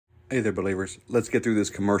Hey there, believers. Let's get through this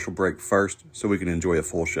commercial break first so we can enjoy a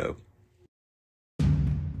full show.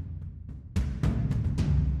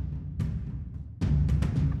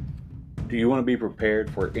 Do you want to be prepared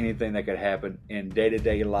for anything that could happen in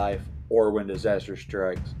day-to-day life or when disaster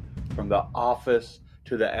strikes? From the office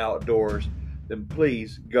to the outdoors, then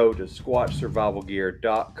please go to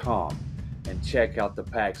SquatchSurvivalGear.com and check out the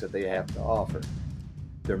packs that they have to offer.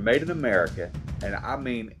 They're made in America, and I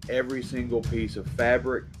mean every single piece of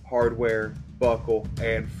fabric, hardware, buckle,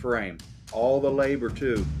 and frame. All the labor,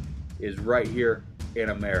 too, is right here in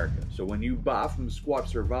America. So when you buy from Squatch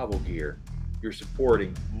Survival Gear, you're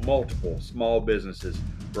supporting multiple small businesses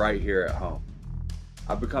right here at home.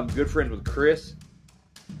 I've become good friends with Chris.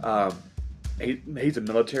 He's a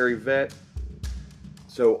military vet.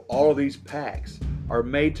 So all of these packs are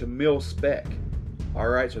made to mil spec. All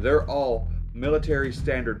right, so they're all military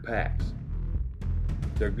standard packs.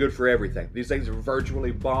 They're good for everything. These things are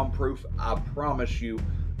virtually bomb-proof. I promise you,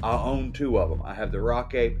 I own 2 of them. I have the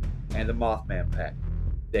Rock Ape and the Mothman pack.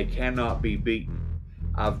 They cannot be beaten.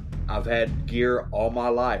 I've had gear all my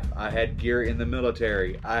life. I had gear in the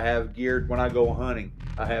military. I have gear when I go hunting.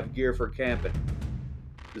 I have gear for camping.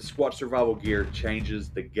 The Squatch Survival Gear changes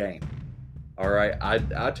the game. All right,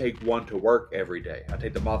 I take one to work every day. I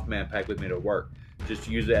take the Mothman pack with me to work. Just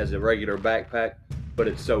use it as a regular backpack, but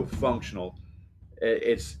it's so functional.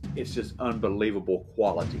 It's just unbelievable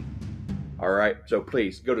quality. All right, so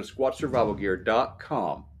please go to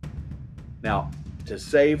SquatchSurvivalGear.com. Now, to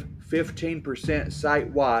save 15%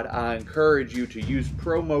 site-wide, I encourage you to use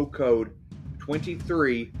promo code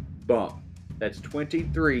 23BUMP. That's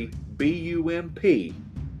 23 BUMP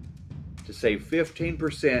to save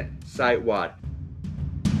 15% site-wide.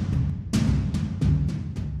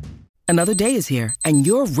 Another day is here, and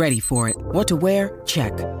you're ready for it. What to wear?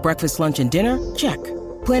 Check. Breakfast, lunch, and dinner? Check.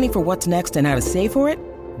 Planning for what's next and how to save for it?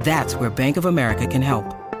 That's where Bank of America can help.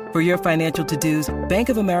 For your financial to-dos, Bank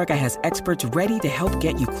of America has experts ready to help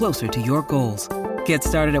get you closer to your goals. Get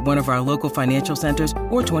started at one of our local financial centers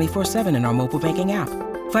or 24/7 in our mobile banking app.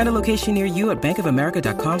 Find a location near you at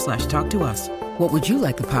bankofamerica.com/talktous. What would you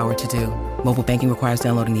like the power to do? Mobile banking requires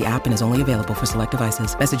downloading the app and is only available for select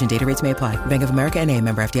devices. Message and data rates may apply. Bank of America N.A.,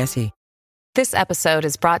 member FDIC. This episode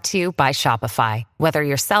is brought to you by Shopify. Whether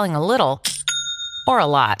you're selling a little or a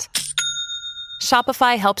lot,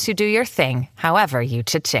 Shopify helps you do your thing, however you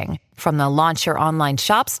cha-ching. From the launch your online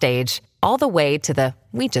shop stage, all the way to the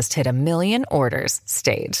we just hit 1 million orders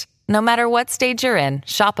stage. No matter what stage you're in,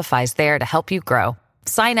 Shopify's there to help you grow.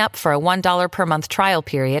 Sign up for a $1 per month trial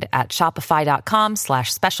period at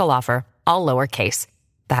shopify.com/special offer, all lowercase.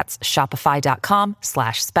 That's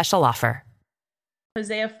shopify.com/special offer.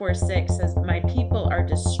 Hosea 4:6 says, "My people are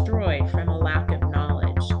destroyed from a lack of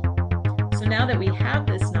knowledge." So now that we have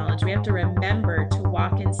this knowledge, we have to remember to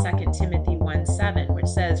walk in 2 Timothy 1:7, which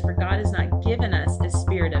says, "For God has not given us a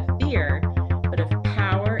spirit of fear, but of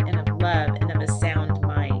power and of love and of a sound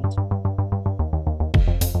mind."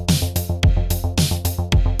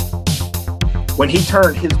 When he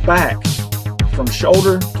turned his back from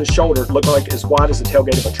shoulder to shoulder, it looked like as wide as the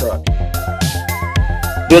tailgate of a truck.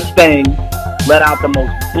 This thing let out the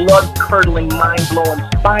most blood-curdling, mind-blowing,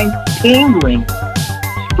 spine-tingling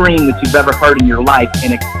scream that you've ever heard in your life,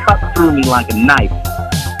 and it cut through me like a knife.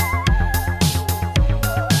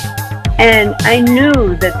 And I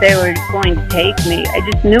knew that they were going to take me. I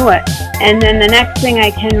just knew it. And then the next thing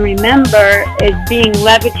I can remember is being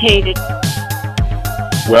levitated.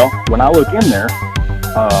 Well, when I look in there,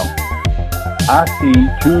 I see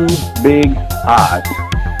 2 big eyes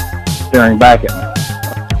staring back at me.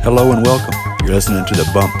 Hello and welcome. You're listening to the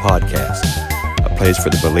Bump Podcast, a place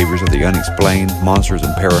for the believers of the unexplained, monsters,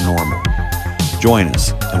 and paranormal. Join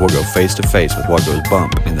us, and we'll go face to face with what goes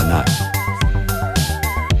bump in the night.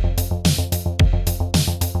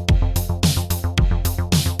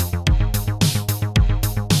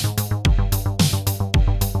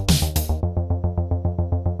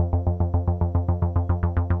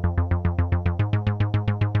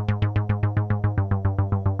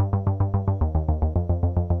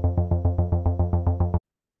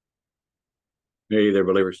 Hey there,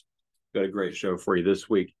 believers. Got a great show for you this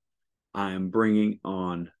week. I am bringing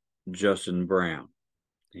on Justin Brown.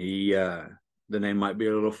 The name might be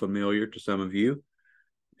a little familiar to some of you.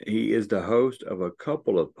 He is the host of a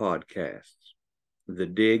couple of podcasts, the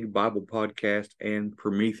Dig Bible Podcast and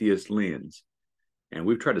Prometheus Lens. And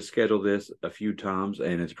we've tried to schedule this a few times,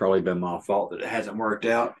 and it's probably been my fault that it hasn't worked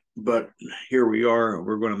out. But here we are.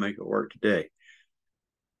 We're going to make it work today.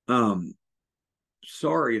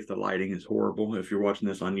 Sorry if the lighting is horrible if you're watching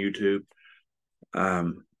this on YouTube.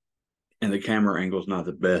 And the camera angle is not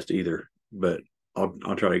the best either. But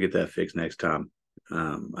I'll try to get that fixed next time.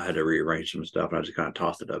 I had to rearrange some stuff, and I just kind of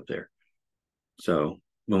tossed it up there. So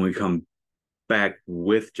when we come back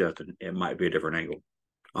with Justin, it might be a different angle.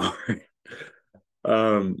 All right.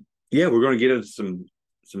 Yeah, we're going to get into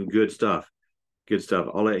some good stuff. Good stuff.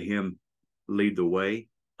 I'll let him lead the way.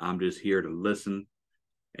 I'm just here to listen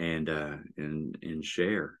and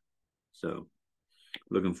share. So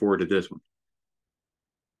looking forward to this one.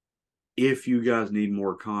 If you guys need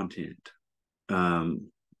more content,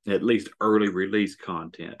 at least early release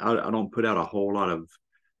content, I don't put out a whole lot of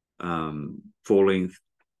full length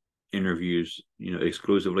interviews,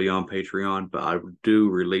 exclusively on Patreon, but I do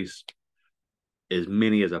release as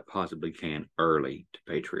many as I possibly can early to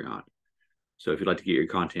Patreon. So if you'd like to get your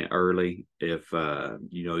content early, if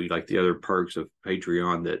you like the other perks of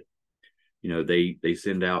Patreon that they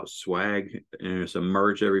send out swag and some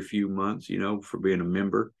merch every few months, for being a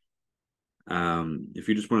member. If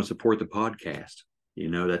you just want to support the podcast,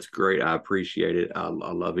 that's great. I appreciate it. I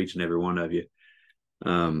love each and every one of you.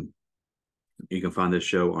 You can find this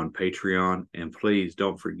show on Patreon, and please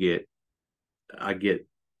don't forget, I get,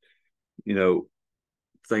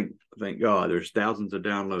 thank God there's thousands of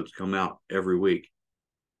downloads come out every week,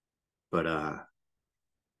 but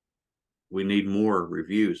we need more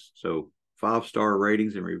reviews. So 5-star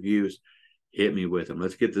ratings and reviews, hit me with them.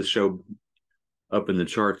 Let's get this show up in the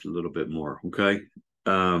charts a little bit more. Okay.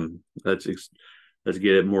 Let's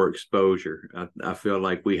get it more exposure. I feel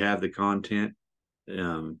like we have the content.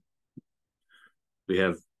 We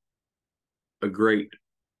have a great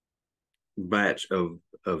batch of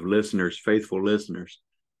listeners, faithful listeners.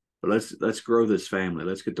 But let's grow this family.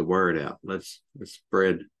 Let's get the word out. Let's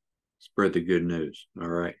spread the good news. All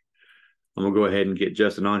right. I'm gonna go ahead and get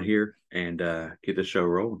Justin on here and get the show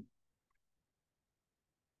rolling.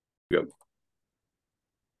 Go.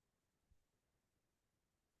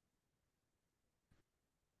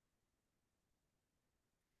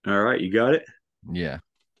 All right, you got it? Yeah.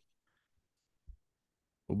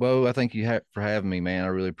 Well, Bo, I thank you for having me, man. I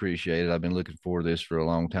really appreciate it. I've been looking forward to this for a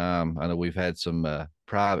long time. I know we've had some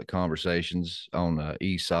private conversations on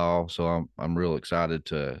Esau, so I'm real excited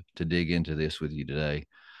to dig into this with you today.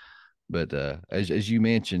 But as you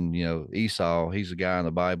mentioned, Esau, he's a guy in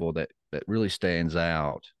the Bible that really stands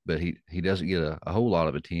out, but he doesn't get a whole lot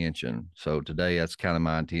of attention. So today, that's kind of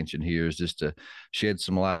my intention here, is just to shed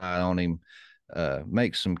some light on him,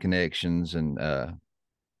 make some connections, and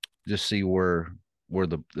just see where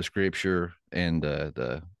the scripture and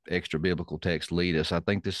the extra biblical text lead us. I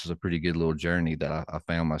think this is a pretty good little journey that I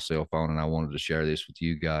found myself on, and I wanted to share this with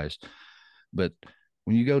you guys. But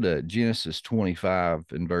when you go to Genesis 25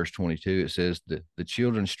 and verse 22, it says that the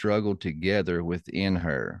children struggled together within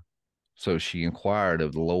her. So she inquired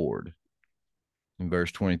of the Lord. In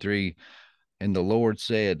verse 23, and the Lord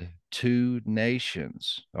said, 2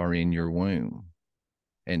 nations are in your womb,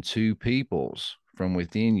 and 2 peoples from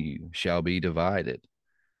within you shall be divided,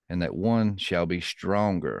 and that one shall be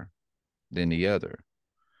stronger than the other.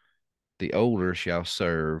 The older shall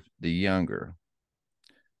serve the younger.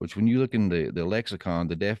 Which, when you look in the lexicon,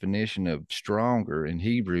 the definition of stronger in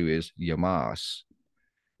Hebrew is yamas,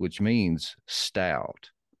 which means stout.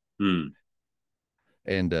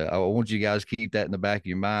 And I want you guys to keep that in the back of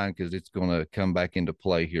your mind, because it's going to come back into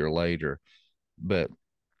play here later. But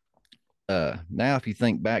now if you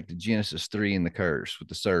think back to Genesis 3 and the curse with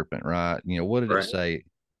the serpent, right? What did it say?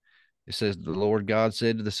 It says, the Lord God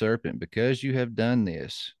said to the serpent, because you have done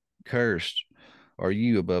this, cursed are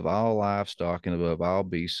you above all livestock and above all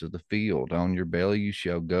beasts of the field. On your belly you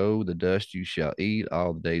shall go, the dust you shall eat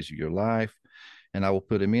all the days of your life. And I will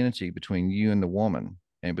put enmity between you and the woman,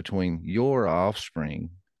 and between your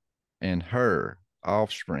offspring and her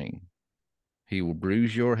offspring. He will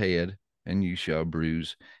bruise your head, and you shall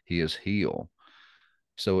bruise his heel.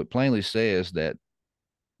 So it plainly says that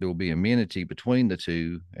there will be enmity between the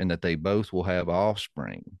two, and that they both will have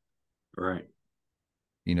offspring. Right.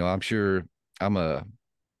 I'm sure I'm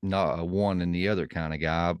not a one and the other kind of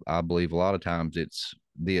guy. I believe a lot of times it's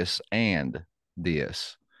this and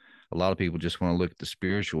this. A lot of people just want to look at the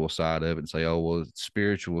spiritual side of it and say, oh, well, it's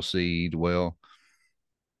spiritual seed. Well,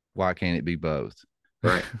 why can't it be both?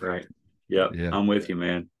 Right. Yep. Yeah. I'm with you,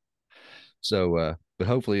 man. So, but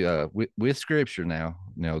hopefully with scripture now,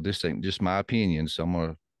 this ain't just my opinion. So I'm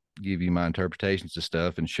going to give you my interpretations of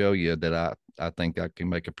stuff and show you that I think I can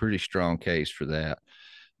make a pretty strong case for that.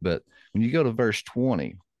 But when you go to verse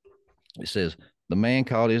 20, it says, the man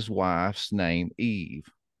called his wife's name Eve,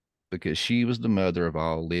 because she was the mother of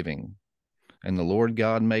all living. And the Lord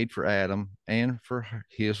God made for Adam and for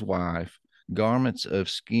his wife garments of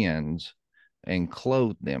skins and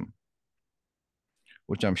clothed them.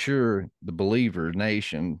 which I'm sure the believer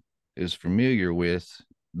nation is familiar with,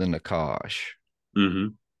 the Nakash Mm-hmm.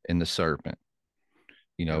 and the serpent.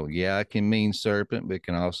 Yeah, it can mean serpent, but it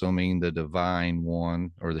can also mean the divine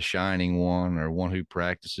one or the shining one or one who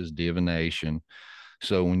practices divination.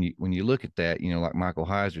 So when you look at that, like Michael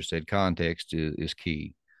Heiser said, context is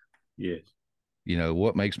key. Yes.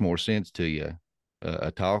 What makes more sense to you,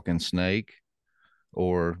 a talking snake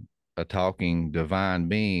or a talking divine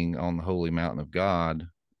being on the holy mountain of God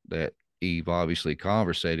that Eve obviously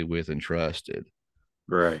conversated with and trusted?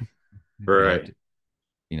 Right. You have Right.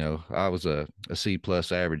 to, I was a C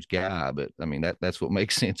plus average guy, but I mean that's what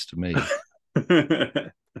makes sense to me.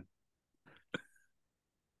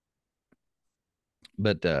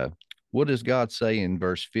 But what does God say in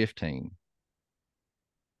verse 15?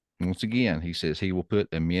 Once again, he says he will put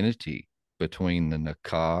enmity between the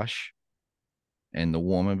Nakash and the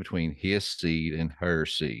woman, between his seed and her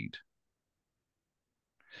seed.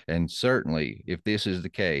 And certainly, if this is the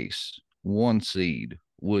case, one seed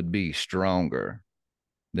would be stronger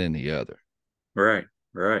than the other. Right.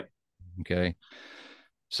 Right. Okay.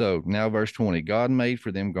 So now, verse 20, God made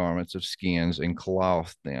for them garments of skins and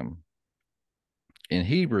clothed them. In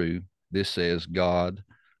Hebrew, this says God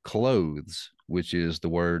clothes, which is the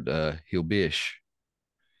word hilbish,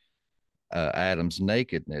 Adam's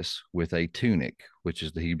nakedness with a tunic, which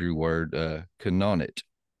is the Hebrew word kanonit,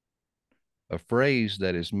 a phrase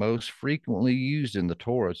that is most frequently used in the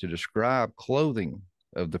Torah to describe clothing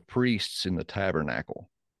of the priests in the tabernacle.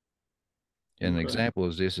 And an example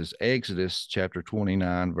of this is Exodus chapter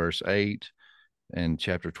 29, verse 8, and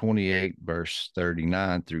chapter 28, verse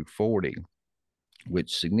 39 through 40,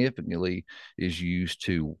 which significantly is used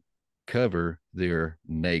to cover their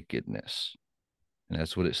nakedness. And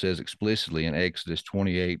that's what it says explicitly in Exodus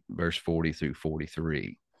 28, verse 40 through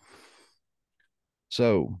 43.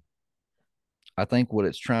 So I think what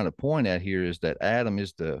it's trying to point at here is that Adam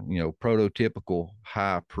is the, prototypical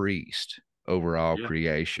high priest over all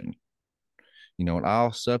creation. And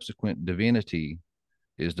all subsequent divinity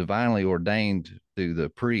is divinely ordained through the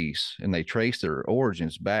priests, and they trace their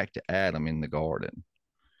origins back to Adam in the garden.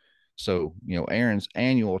 So, Aaron's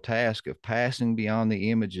annual task of passing beyond the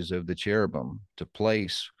images of the cherubim to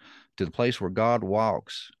the place where God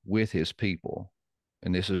walks with his people.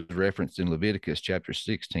 And this is referenced in Leviticus chapter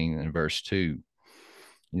 16 and verse 2.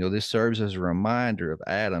 This serves as a reminder of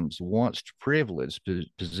Adam's once privileged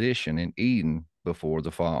position in Eden before the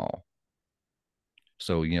fall.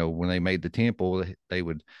 So, when they made the temple, they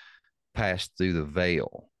would pass through the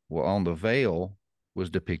veil. Well, on the veil was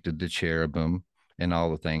depicted the cherubim and all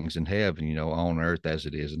the things in heaven, on earth as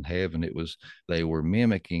it is in heaven. They were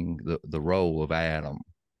mimicking the role of Adam.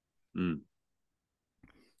 Mm.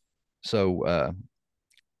 So,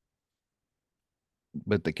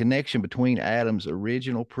 but the connection between Adam's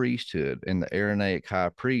original priesthood and the Aaronic high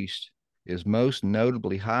priest is most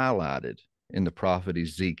notably highlighted in the prophet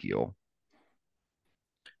Ezekiel.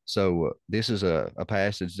 So this is a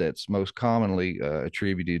passage that's most commonly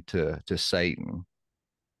attributed to Satan.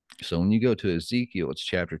 So when you go to Ezekiel, it's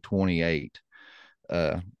chapter 28.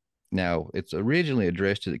 Now, it's originally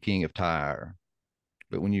addressed to the king of Tyre,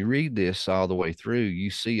 but when you read this all the way through, you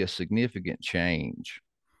see a significant change.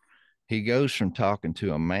 He goes from talking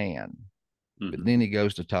to a man, but then he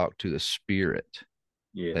goes to talk to the spirit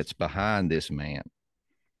that's behind this man.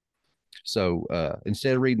 So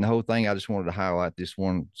instead of reading the whole thing, I just wanted to highlight this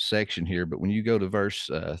one section here. But when you go to verse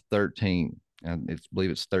 13, and I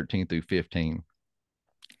believe it's 13 through 15.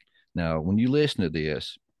 Now, when you listen to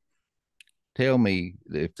this, tell me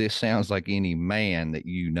if this sounds like any man that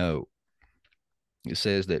you know. It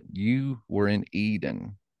says that you were in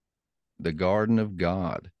Eden, the garden of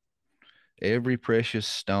God. Every precious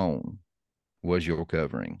stone was your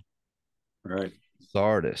covering. Right.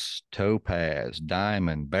 Sardis, topaz,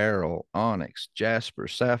 diamond, beryl, onyx, jasper,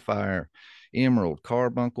 sapphire, emerald,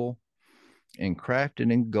 carbuncle, and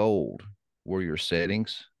crafted in gold were your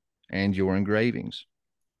settings and your engravings.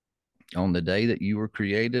 On the day that you were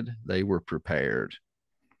created, they were prepared.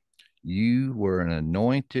 You were an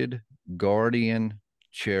anointed guardian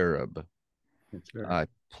cherub. That's right. I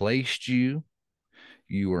placed you.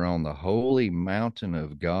 You were on the holy mountain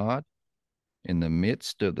of God. In the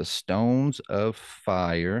midst of the stones of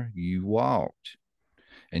fire, you walked,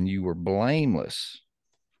 and you were blameless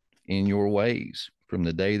in your ways from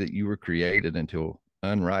the day that you were created until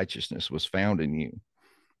unrighteousness was found in you.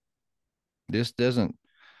 This doesn't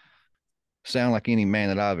sound like any man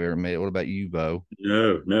that I've ever met. What about you, Bo?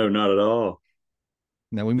 No, not at all.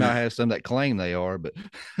 Now, we might have some that claim they are, but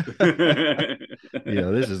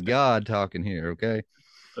this is God talking here, okay?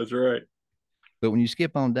 That's right. But when you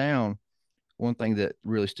skip on down, one thing that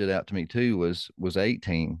really stood out to me too was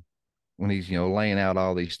 18, when he's, laying out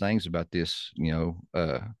all these things about this,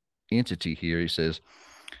 entity here. He says,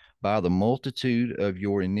 by the multitude of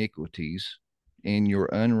your iniquities in your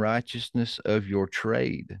unrighteousness of your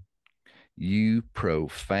trade, you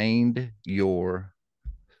profaned your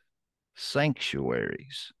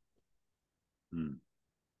sanctuaries.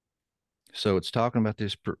 So it's talking about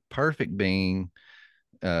this perfect being,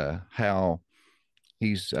 how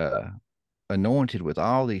he's anointed with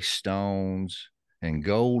all these stones and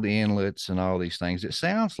gold inlets and all these things. It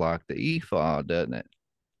sounds like the ephod, doesn't it?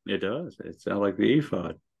 It does. It sounds like the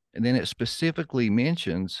ephod. And then it specifically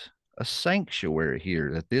mentions a sanctuary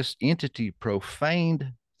here, that this entity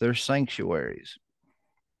profaned their sanctuaries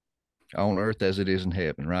on earth as it is in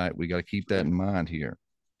heaven, right? We got to keep that in mind here.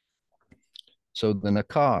 So the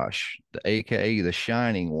Nakash, the AKA the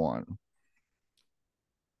Shining One,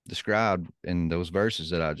 described in those verses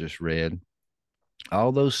that I just read,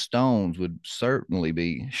 all those stones would certainly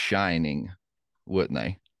be shining, wouldn't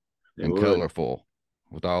they? And colorful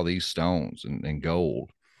with all these stones and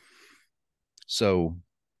gold. So,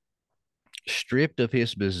 stripped of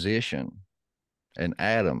his position, and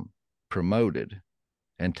Adam promoted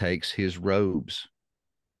and takes his robes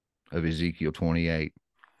of Ezekiel 28.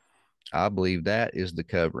 I believe that is the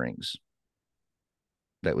coverings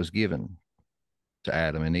that was given to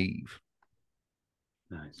Adam and Eve.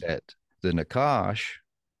 Nice. That the Nakash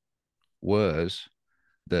was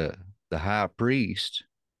the high priest,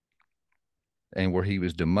 and where he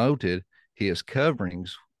was demoted, his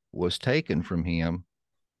coverings was taken from him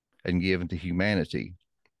and given to humanity.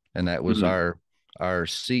 And that was our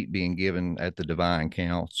seat being given at the divine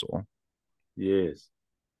council. Yes.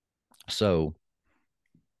 So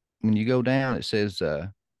when you go down, it says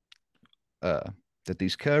that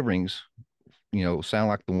these coverings, sound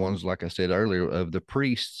like the ones, like I said earlier, of the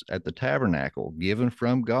priests at the tabernacle given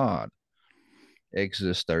from God.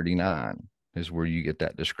 Exodus 39 is where you get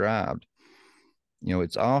that described.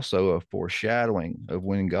 It's also a foreshadowing of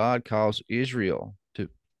when God calls Israel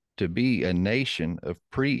to be a nation of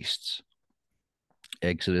priests.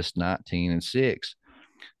 Exodus 19:6.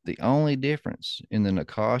 The only difference in the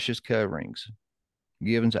Nakash's coverings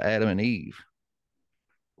given to Adam and Eve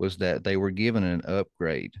was that they were given an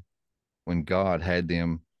upgrade when God had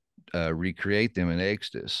them recreate them in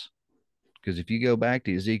Exodus. Because if you go back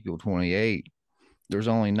to Ezekiel 28, there's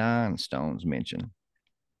only 9 stones mentioned.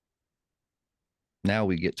 Now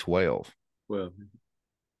we get 12. Well,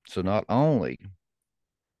 so not only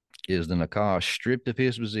is the Nakash stripped of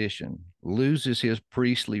his position, loses his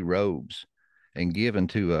priestly robes, and given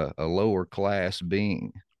to a lower class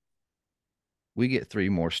being, we get 3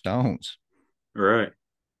 more stones. Right.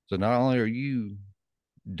 So not only are you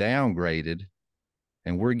downgraded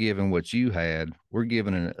and we're given what you had, we're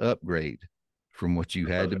given an upgrade from what you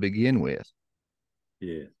had to begin with.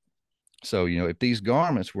 Yeah. So, if these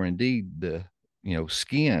garments were indeed the,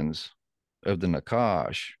 skins of the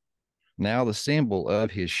Nakash, now the symbol of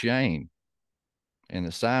his shame and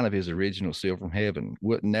the sign of his original seal from heaven,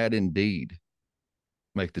 wouldn't that indeed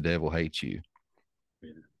make the devil hate you? Yeah.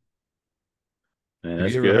 Man, Have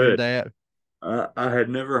that's you ever good. heard that? I had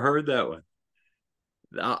never heard that one.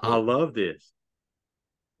 I love this.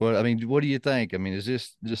 Well, I mean, what do you think? I mean, does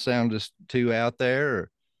this just sound just too out there?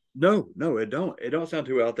 Or? No, it don't. It don't sound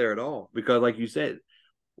too out there at all. Because, like you said,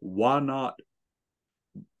 why not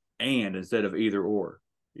and instead of either or?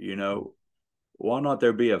 Why not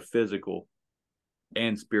there be a physical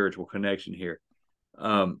and spiritual connection here?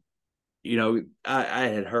 I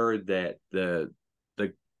had heard that the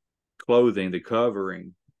clothing, the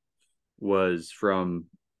covering, was from,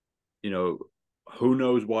 who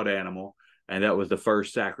knows what animal, and that was the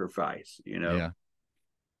first sacrifice. Yeah.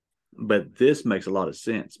 But this makes a lot of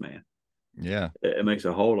sense, man. Yeah. It makes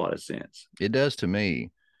a whole lot of sense. It does to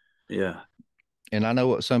me. Yeah. And I know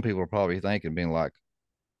what some people are probably thinking, being like,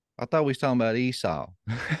 I thought we was talking about Esau.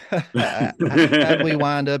 How'd we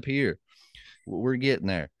wind up here? We're getting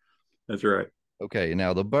there. That's right. Okay.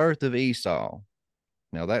 Now, the birth of Esau.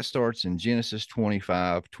 Now, that starts in Genesis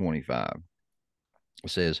 25:25. It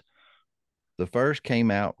says, the first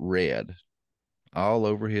came out red all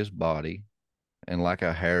over his body and like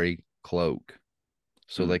a hairy cloak.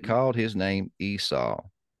 So they called his name Esau.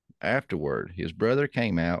 Afterward, his brother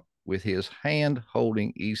came out with his hand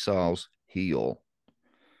holding Esau's heel.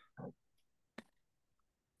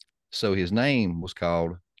 So his name was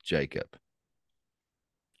called Jacob.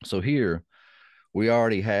 So here we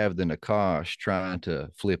already have the Nakash trying to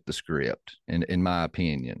flip the script, in my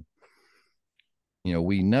opinion.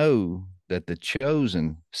 We know that the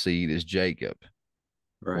chosen seed is Jacob.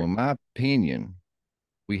 Right. Well, in my opinion,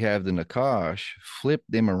 we have the Nakash flip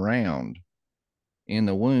them around in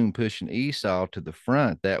the womb, pushing Esau to the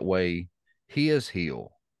front. That way, his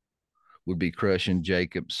heel would be crushing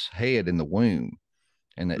Jacob's head in the womb,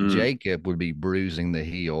 and that Jacob would be bruising the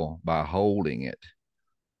heel by holding it.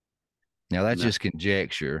 Now, that's just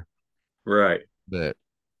conjecture. Right. But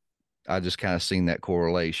I just kind of seen that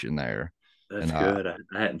correlation there. That's good.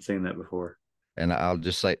 I hadn't seen that before. And I'll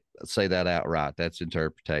just say that outright. That's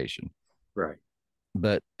interpretation. Right.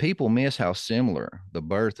 But people miss how similar the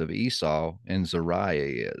birth of Esau and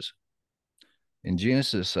Zariah is. In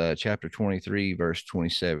Genesis chapter 23, verse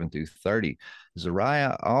 27 through 30,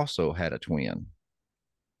 Zariah also had a twin.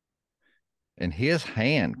 And his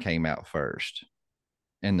hand came out first.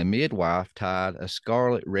 And the midwife tied a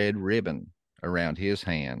scarlet red ribbon around his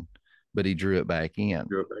hand, but he drew it back in.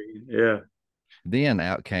 Yeah. Then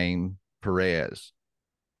out came Perez.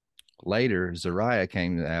 Later, Zariah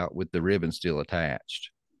came out with the ribbon still attached.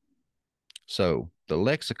 So the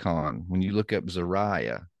lexicon, when you look up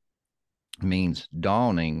Zariah, means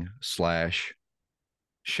dawning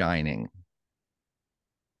 / shining.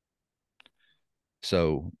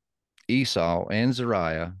 So Esau and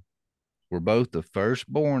Zariah were both the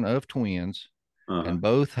firstborn of twins, and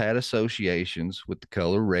both had associations with the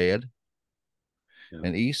color red. Yeah.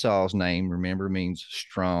 And Esau's name, remember, means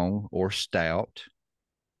strong or stout.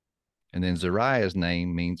 And then Zariah's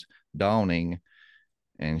name means dawning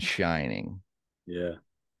and shining. Yeah.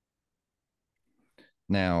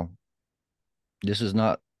 Now, this is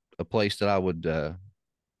not a place that I would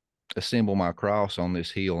assemble my cross on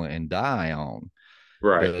this hill and die on.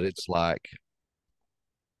 Right. But it's like,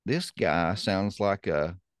 this guy sounds like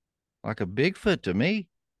a Bigfoot to me.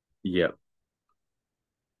 Yep.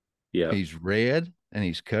 Yeah. He's red and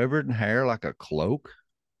he's covered in hair like a cloak.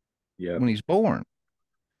 Yeah. When he's born.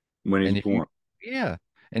 Yeah.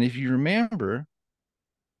 And if you remember,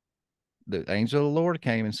 the angel of the Lord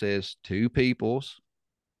came and says, 2 peoples,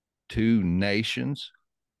 2 nations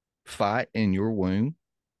fight in your womb.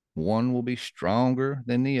 One will be stronger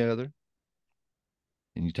than the other.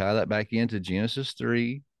 And you tie that back into Genesis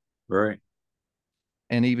 3. Right.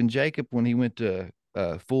 And even Jacob, when he went to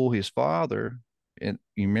fool his father, and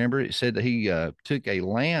you remember it said that he took a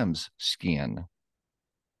lamb's skin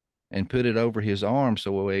and put it over his arm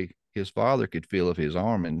so his father could feel of his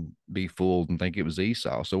arm and be fooled and think it was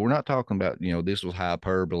Esau. So we're not talking about, this was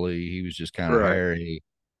hyperbole. He was just kind of hairy.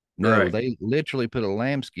 No, they literally put a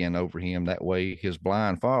lambskin over him. That way his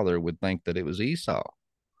blind father would think that it was Esau.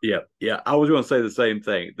 Yeah. Yeah. I was going to say the same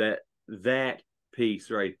thing. That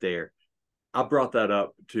piece right there. I brought that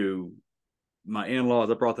up to my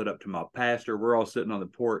in-laws. I brought that up to my pastor. We're all sitting on the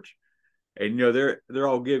porch, and they're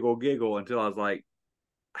all giggle until I was like,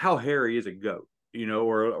 how hairy is a goat,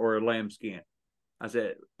 or a lambskin? I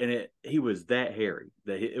said, and he was that hairy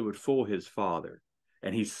that it would fool his father,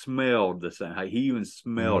 and he smelled the same. He even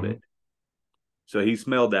smelled it. So he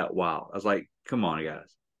smelled that wild. I was like, come on,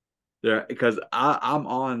 guys, because I'm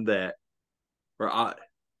on that,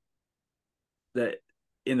 that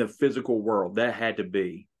in the physical world that had to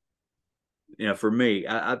be, for me,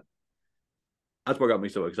 that's what got me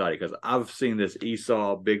so excited, because I've seen this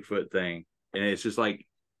Esau Bigfoot thing, and it's just like,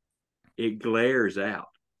 it glares out.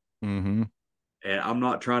 Mm-hmm. And I'm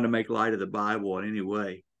not trying to make light of the Bible in any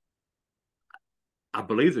way. I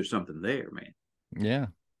believe there's something there, man. Yeah.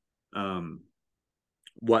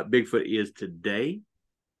 What Bigfoot is today,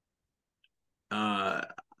 I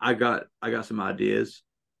got some ideas.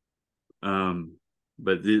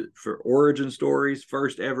 But for origin stories,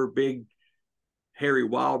 first ever big hairy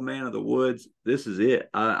wild man of the woods, this is it.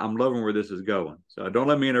 I'm loving where this is going. So don't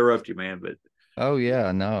let me interrupt you, man. But oh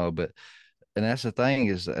yeah, no, and that's the thing,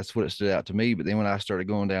 is that's what it stood out to me. But then when I started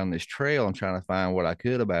going down this trail and trying to find what I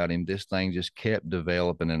could about him, this thing just kept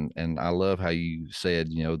developing. And I love how you said,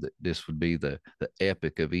 that this would be the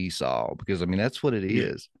epic of Esau, because I mean, that's what it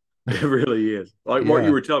is. It really is. Like what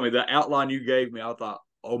you were telling me, the outline you gave me, I thought,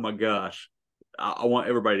 oh my gosh, I want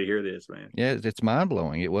everybody to hear this, man. Yeah, it's mind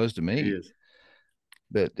blowing. It was to me. It is.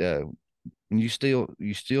 But you still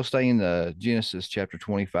stay in the Genesis chapter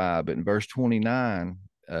 25, but in verse 29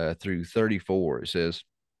 through 34, it says,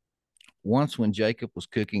 once when Jacob was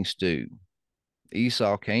cooking stew,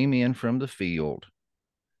 Esau came in from the field,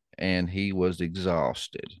 and he was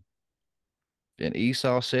exhausted. And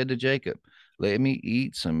Esau said to Jacob, let me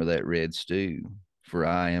eat some of that red stew, for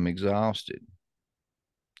I am exhausted.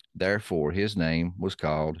 Therefore, his name was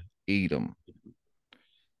called Edom.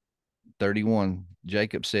 31,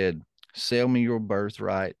 Jacob said, sell me your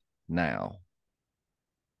birthright now.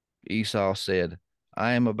 Esau said,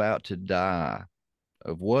 I am about to die.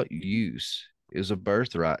 Of what use is a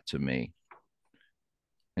birthright to me?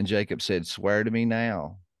 And Jacob said, "Swear to me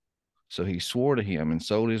now." So he swore to him and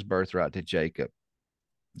sold his birthright to Jacob.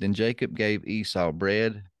 Then Jacob gave Esau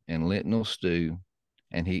bread and lentil stew,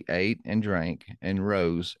 and he ate and drank and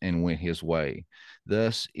rose and went his way.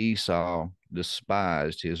 Thus Esau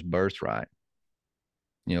despised his birthright.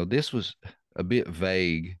 This was a bit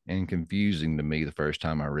vague and confusing to me the first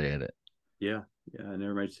time I read it. Yeah, it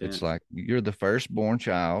never made sense. It's like, you're the firstborn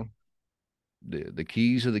child. The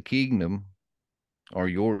keys of the kingdom are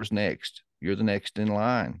yours next. You're the next in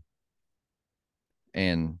line.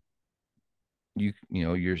 And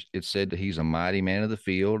it's said that he's a mighty man of the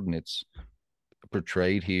field, and it's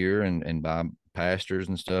portrayed here and by pastors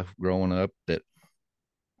and stuff growing up that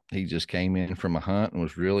he just came in from a hunt and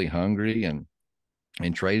was really hungry and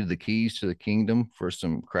traded the keys to the kingdom for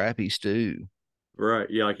some crappy stew. Right.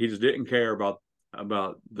 Yeah, like he just didn't care about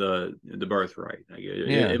the birthright. Like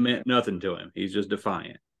it meant nothing to him. He's just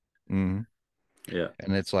defiant. Mm-hmm. Yeah.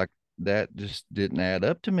 And it's like, that just didn't add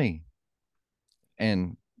up to me.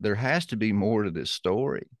 And there has to be more to this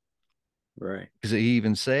story. Right. Because he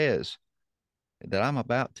even says that I'm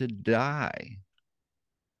about to die.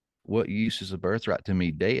 What use is a birthright to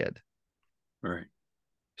me dead? Right.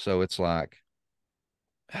 So it's like,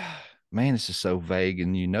 man, this is so vague.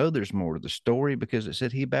 And there's more to the story, because it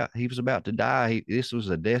said he was about to die. This was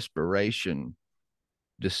a desperation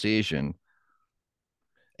decision.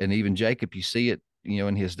 And even Jacob, you see it,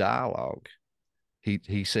 in his dialogue.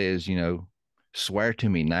 He says, swear to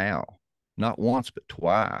me now, not once, but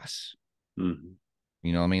twice. Mm-hmm.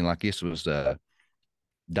 You know what I mean? Like, this was a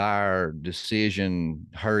dire decision,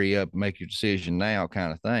 hurry up, make your decision now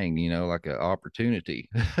kind of thing, like an opportunity.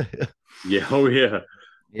 Yeah. Oh, yeah.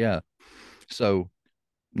 Yeah. So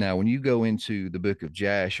now when you go into the book of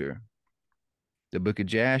Jasher, the book of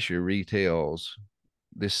Jasher retells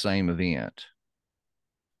this same event,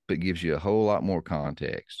 but gives you a whole lot more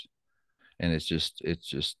context. And it's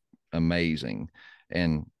just amazing.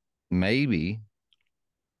 And maybe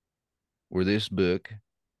where this book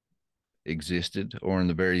existed, or in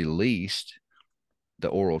the very least, the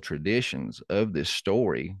oral traditions of this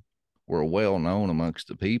story were well known amongst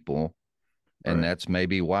the people. And that's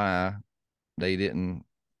maybe why they didn't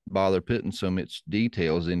bother putting so much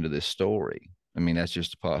details into this story. I mean, that's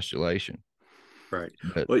just a postulation. Right.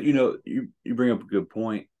 But, well, you bring up a good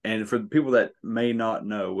point. And for the people that may not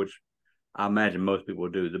know, which I imagine most people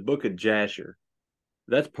do, the book of Jasher,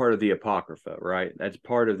 that's part of the Apocrypha, right? That's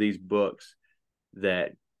part of these books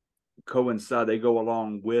that coincide. They go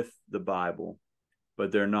along with the Bible,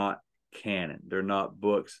 but they're not canon. They're not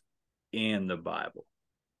books in the Bible.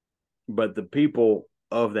 But the people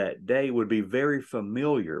of that day would be very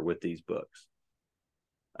familiar with these books.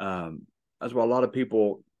 That's why a lot of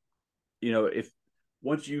people, if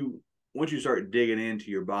once you start digging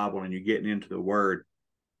into your Bible and you're getting into the Word,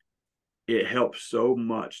 it helps so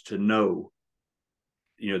much to know,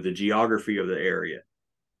 the geography of the area,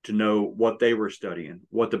 to know what they were studying,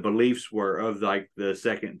 what the beliefs were of like the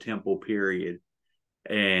Second Temple period,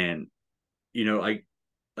 and like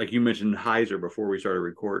you mentioned Heiser before we started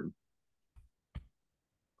recording.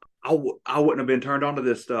 I wouldn't have been turned on to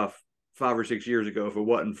this stuff 5 or 6 years ago if it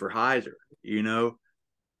wasn't for Heiser. He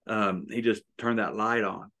just turned that light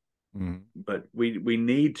on. mm-hmm. But we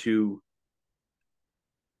need to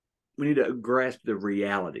grasp the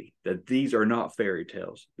reality that these are not fairy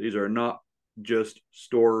tales. These are not just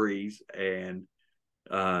stories and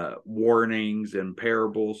warnings and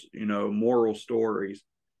parables, moral stories.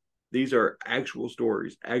 These are actual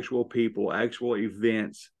stories, actual people, actual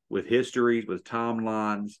events with histories, with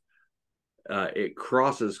timelines. It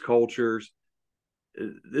crosses cultures.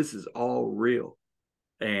 This is all real.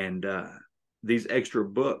 And these extra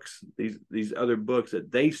books, these other books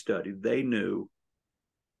that they studied, they knew,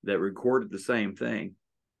 that recorded the same thing,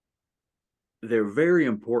 they're very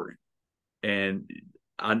important. And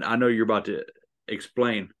I know you're about to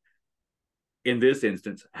explain in this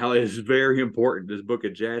instance how it is very important, this book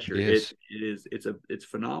of Jasher. Yes. It's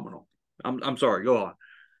phenomenal. I'm sorry, go on.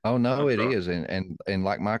 Oh no, it is. And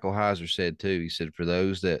like Michael Heiser said too, he said, for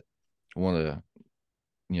those that want to,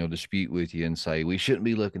 dispute with you and say we shouldn't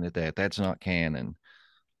be looking at that, that's not canon.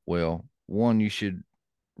 Well, one, you should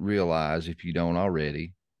realize, if you don't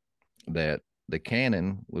already, that the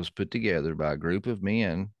canon was put together by a group of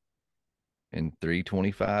men in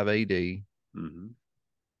 325 AD. Mm-hmm.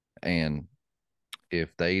 And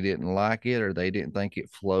if they didn't like it, or they didn't think it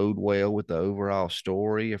flowed well with the overall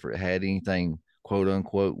story, if it had anything quote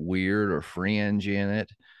unquote weird or fringe in it,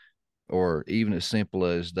 or even as simple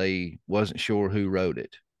as they wasn't sure who wrote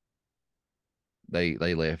it, they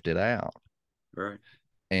left it out. Right.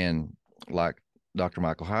 And like Dr.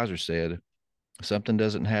 Michael Heiser said, Something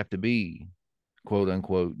doesn't have to be quote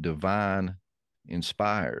unquote divine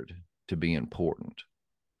inspired to be important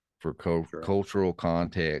for cultural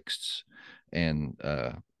contexts and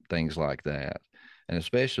things like that. And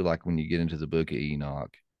especially like when you get into the book of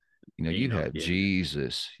Enoch, you know, you Enoch, have yeah.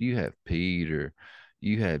 Jesus, you have Peter,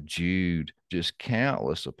 you have Jude, just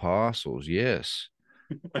countless apostles, yes,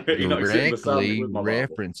 Enoch sitting beside me directly with my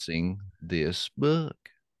Bible. referencing this book.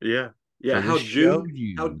 Yeah. Yeah. So How this Jude, showed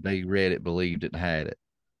how you they read it, believed it, and had it.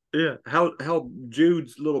 yeah, how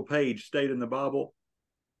Jude's little page stayed in the Bible,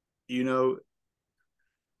 you know,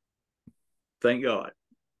 thank God.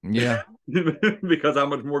 Yeah. Because how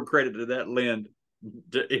much more credit did that lend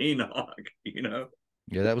to Enoch, you know?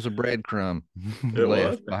 Yeah, that was a breadcrumb It was.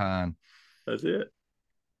 left behind. That's it.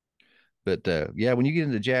 But yeah, when you get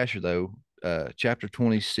into Jasher, though, chapter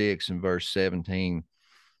 26 and verse 17,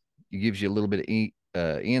 it gives you a little bit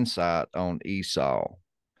of insight on Esau.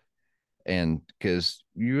 And because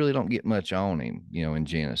you really don't get much on him, you know, in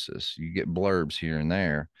Genesis, you get blurbs here and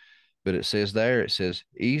there. But it says there, it says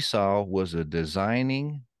Esau was a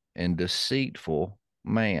designing and deceitful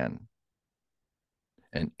man,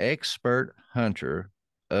 an expert hunter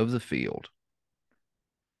of the field.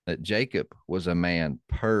 That Jacob was a man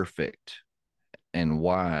perfect and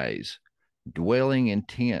wise, dwelling in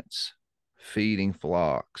tents, feeding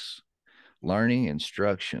flocks, learning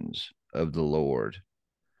instructions of the Lord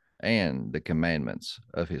and the commandments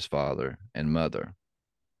of his father and mother.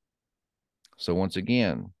 So once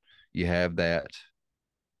again, you have that,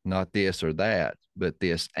 not this or that, but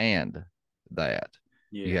this and that.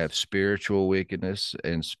 Yes. You have spiritual wickedness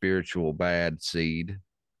and spiritual bad seed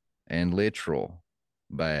and literal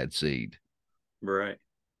bad seed. Right.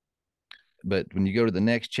 But when you go to the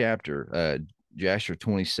next chapter, Jasher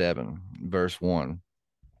 27, verse 1,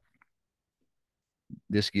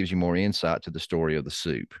 this gives you more insight to the story of the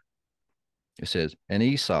soup. It says, and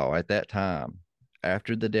Esau at that time,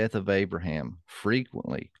 after the death of Abraham,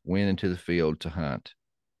 frequently went into the field to hunt.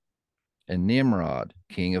 And Nimrod,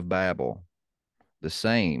 king of Babel, the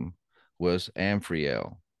same was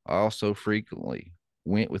Amphriel, also frequently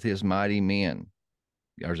went with his mighty men.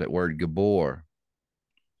 There's that word Gabor,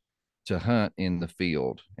 to hunt in the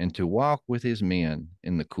field and to walk with his men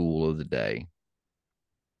in the cool of the day.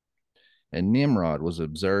 And Nimrod was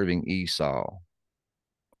observing Esau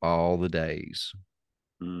all the days.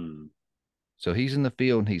 Mm. So he's in the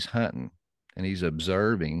field and he's hunting and he's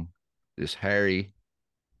observing this hairy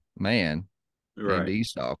man named Right.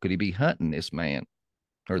 Esau. Could he be hunting this man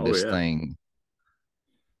or Oh, this yeah. thing?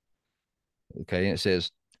 Okay. And it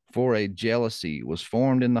says, for a jealousy was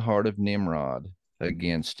formed in the heart of Nimrod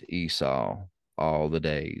against Esau all the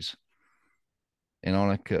days. And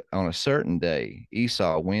on a certain day,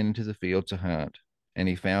 Esau went into the field to hunt, and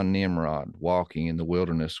he found Nimrod walking in the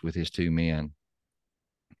wilderness with his two men.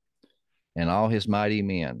 And all his mighty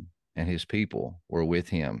men and his people were with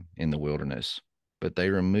him in the wilderness, but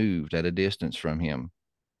they removed at a distance from him,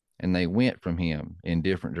 and they went from him in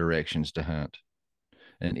different directions to hunt.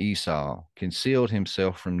 And Esau concealed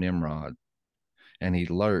himself from Nimrod, and he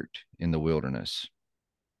lurked in the wilderness.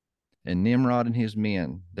 And Nimrod and his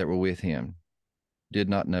men that were with him did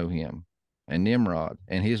not know him. And Nimrod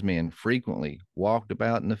and his men frequently walked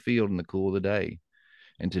about in the field in the cool of the day,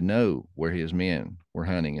 and to know where his men were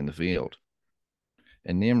hunting in the field.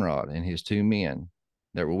 And Nimrod and his two men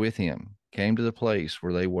that were with him came to the place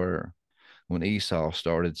where they were when Esau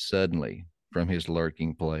started suddenly from his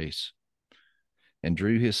lurking place and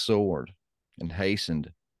drew his sword and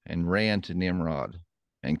hastened and ran to Nimrod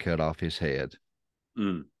and cut off his head.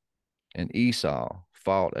 Mm. And Esau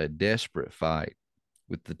fought a desperate fight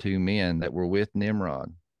with the two men that were with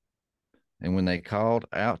Nimrod. And when they called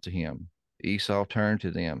out to him, Esau turned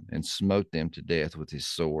to them and smote them to death with his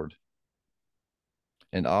sword.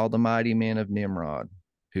 And all the mighty men of Nimrod,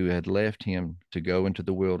 who had left him to go into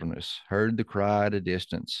the wilderness, heard the cry at a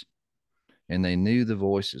distance, and they knew the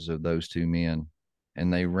voices of those two men,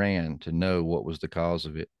 and they ran to know what was the cause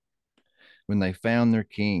of it. When they found their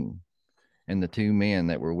king and the two men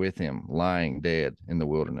that were with him lying dead in the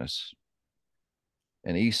wilderness.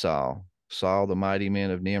 And Esau saw the mighty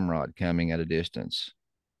men of Nimrod coming at a distance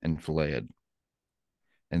and fled,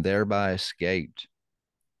 and thereby escaped.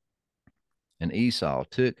 And Esau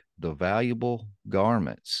took the valuable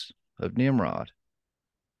garments of Nimrod,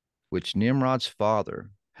 which Nimrod's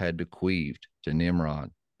father had bequeathed to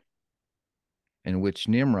Nimrod, and which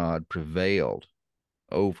Nimrod prevailed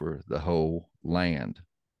over the whole land.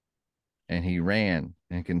 And he ran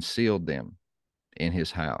and concealed them in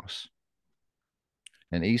his house.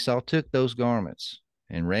 And Esau took those garments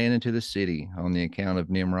and ran into the city on the account of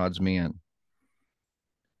Nimrod's men.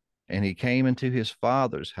 And he came into his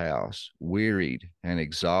father's house, wearied and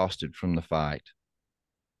exhausted from the fight.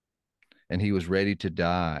 And he was ready to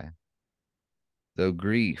die, though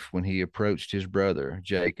grief, when he approached his brother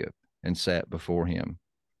Jacob and sat before him.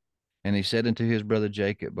 And he said unto his brother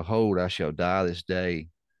Jacob, Behold, I shall die this day,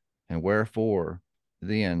 and wherefore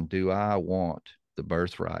then do I want the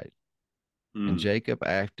birthright? And Jacob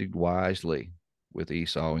acted wisely with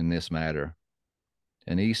Esau in this matter.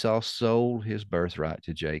 And Esau sold his birthright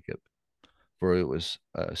to Jacob, for it was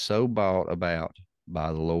so bought about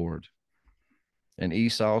by the Lord. And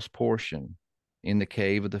Esau's portion in the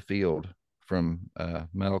cave of the field from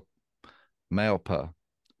Malpah,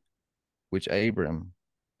 which Abram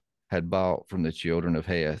had bought from the children of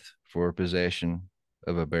Heth for possession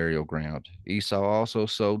of a burial ground. Esau also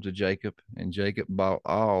sold to Jacob, and Jacob bought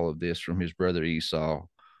all of this from his brother Esau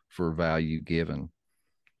for value given.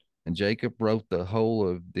 And Jacob wrote the whole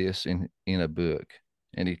of this in a book,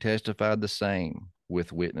 and he testified the same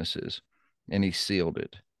with witnesses, and he sealed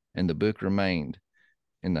it, and the book remained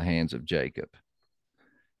in the hands of Jacob.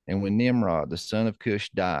 And when Nimrod, the son of Cush,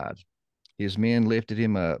 died, his men lifted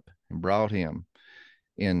him up and brought him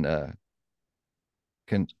in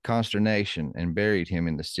consternation and buried him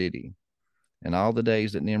in the city. And all the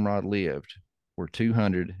days that Nimrod lived were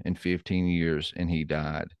 215 years, and he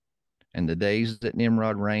died. And the days that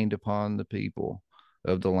Nimrod reigned upon the people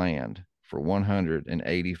of the land for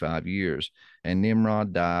 185 years. And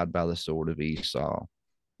Nimrod died by the sword of Esau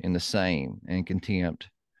in the same and contempt.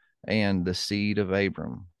 And the seed of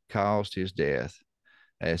Abram caused his death,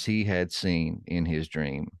 as he had seen in his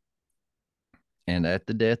dream. And at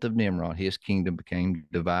the death of Nimrod, his kingdom became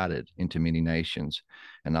divided into many nations.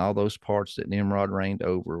 And all those parts that Nimrod reigned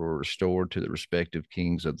over were restored to the respective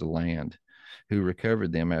kings of the land, who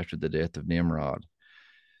recovered them after the death of Nimrod.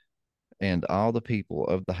 And all the people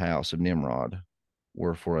of the house of Nimrod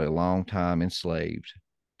were for a long time enslaved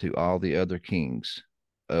to all the other kings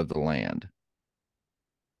of the land.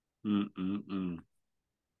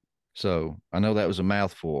 So I know that was a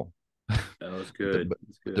mouthful. That was good. But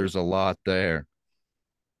there's a lot there.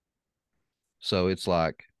 So it's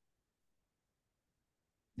like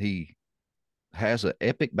he has an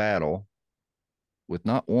epic battle with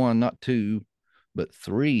not one, not two, but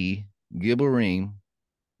three Gibborim.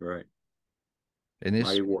 Right. And this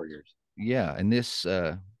mighty warriors. Yeah. And this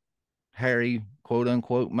hairy, quote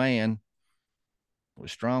unquote, man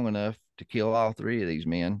was strong enough to kill all three of these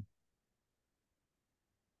men.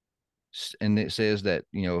 And it says that,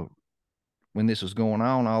 when this was going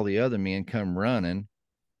on, all the other men come running,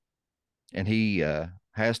 and he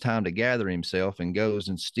has time to gather himself and goes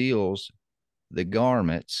and steals the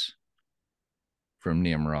garments from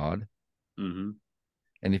Nimrod. Mm-hmm.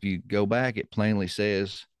 And if you go back, it plainly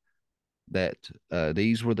says that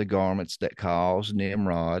these were the garments that caused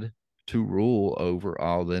Nimrod to rule over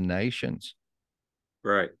all the nations.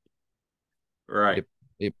 Right. Right.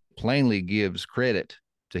 It plainly gives credit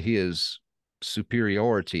to his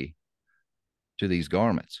superiority to these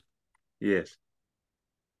garments. Yes.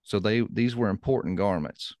 So these were important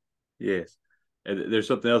garments. Yes. And there's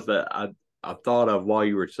something else that I thought of while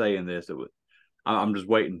you were saying this. I'm just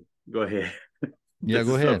waiting. Go ahead. Yeah,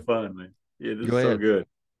 go ahead. This is so fun, man. Yeah, this go is ahead. so good.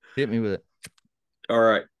 Hit me with it. All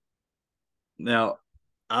right. Now,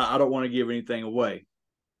 I don't want to give anything away.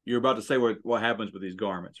 You're about to say what happens with these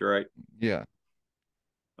garments, right? Yeah.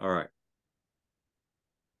 All right.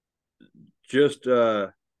 Just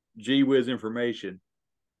gee whiz information.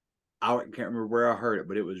 I can't remember where I heard it,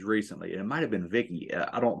 but it was recently, and it might have been Vicky.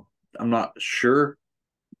 I'm not sure,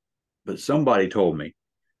 but somebody told me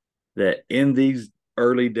that in these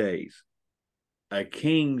early days, a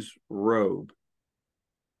king's robe,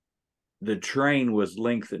 the train was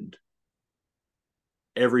lengthened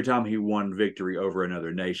every time he won victory over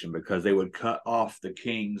another nation, because they would cut off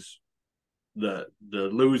the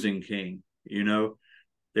losing king,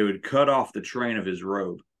 they would cut off the train of his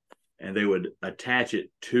robe, and they would attach it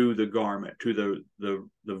to the garment, to the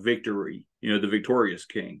victory, the victorious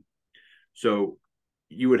king. So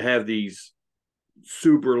you would have these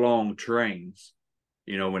super long trains,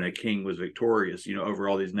 when a king was victorious, over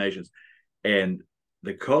all these nations. And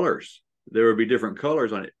the colors, there would be different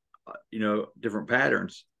colors on it, different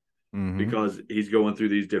patterns, because he's going through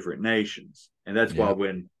these different nations. And that's why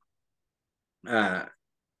when went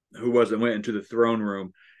into the throne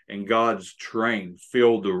room, and God's train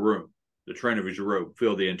filled the room, the train of his robe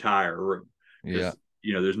filled the entire room. Yeah.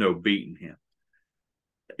 There's no beating him.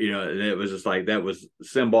 And it was just like, that was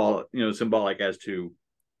symbolic as to,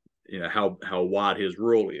 how wide his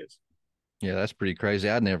rule is. Yeah, that's pretty crazy.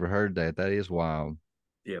 I'd never heard that. That is wild.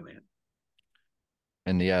 Yeah, man.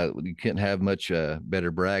 And you couldn't have much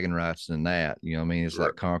better bragging rights than that. You know what I mean? It's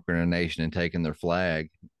like conquering a nation and taking their flag.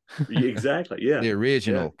 Exactly. Yeah. The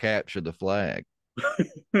original captured the flag.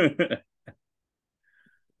 But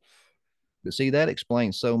see, that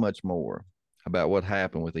explains so much more about what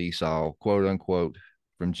happened with Esau, quote unquote,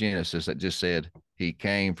 from Genesis that just said he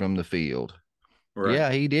came from the field. Right.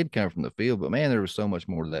 Yeah, he did come from the field, but man, there was so much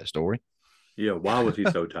more to that story. Yeah. Why was he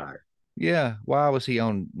so tired? Yeah, why was he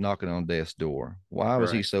on knocking on death's door? Why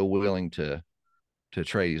was he Right. so willing to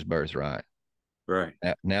trade his birthright? Right.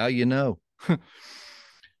 Now you know.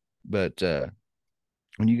 But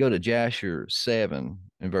when you go to Jasher 7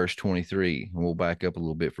 and verse 23, and we'll back up a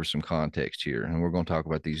little bit for some context here, and we're going to talk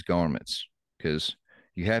about these garments because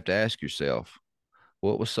you have to ask yourself,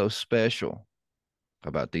 what was so special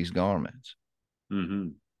about these garments? Mm-hmm.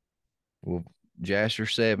 Well, Jasher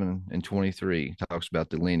 7 and 23 talks about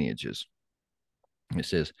the lineages. It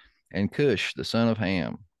says, and Cush, the son of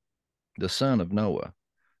Ham, the son of Noah,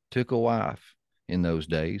 took a wife in those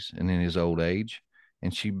days and in his old age,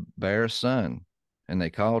 and she bare a son, and they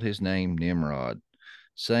called his name Nimrod,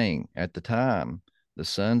 saying, at the time the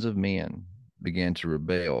sons of men began to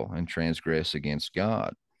rebel and transgress against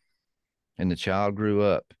God. And the child grew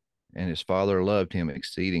up, and his father loved him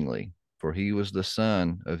exceedingly, for he was the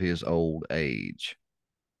son of his old age.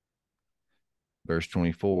 Verse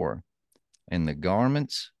 24, and the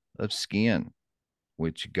garments of skin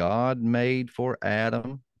which God made for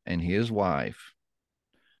Adam and his wife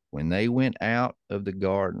when they went out of the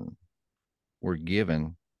garden were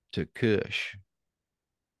given to Cush.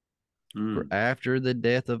 For after the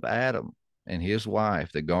death of Adam and his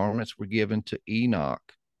wife, the garments were given to Enoch,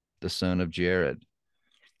 the son of Jared.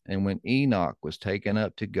 And when Enoch was taken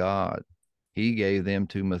up to God, he gave them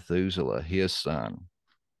to Methuselah, his son.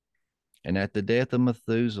 And at the death of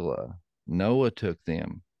Methuselah, Noah took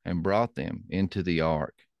them and brought them into the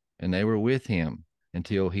ark, and they were with him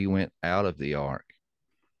until he went out of the ark.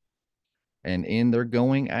 And in their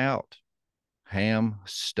going out, Ham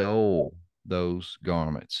stole those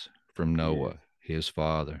garments from Noah, his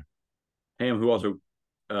father. Ham, who also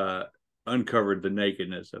uncovered the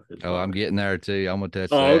nakedness of his father. I'm getting there too. I'm going to touch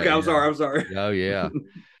that. Oh, okay. I'm sorry. Oh, yeah.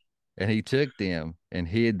 And he took them and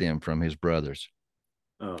hid them from his brothers.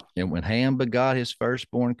 Oh. And when Ham begot his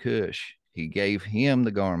firstborn Cush, he gave him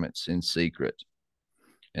the garments in secret.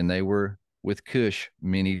 And they were with Cush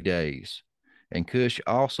many days. And Cush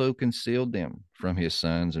also concealed them from his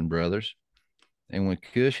sons and brothers. And when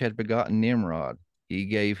Cush had begotten Nimrod, he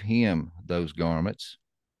gave him those garments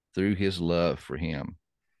through his love for him.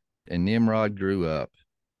 And Nimrod grew up.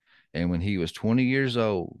 And when he was 20 years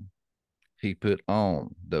old, he put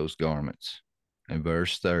on those garments. In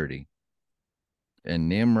verse 30, and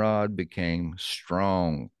Nimrod became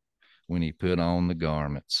strong when he put on the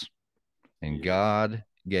garments. And God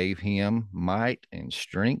gave him might and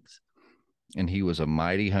strength, and he was a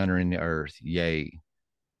mighty hunter in the earth. Yea,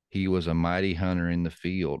 he was a mighty hunter in the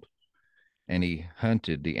field. And he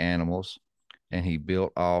hunted the animals, and he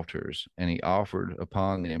built altars, and he offered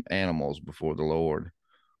upon them animals before the Lord.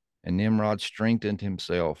 And Nimrod strengthened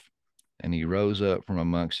himself, and he rose up from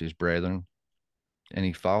amongst his brethren, and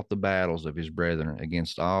he fought the battles of his brethren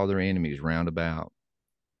against all their enemies round about.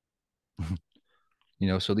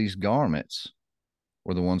 So these garments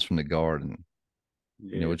were the ones from the garden,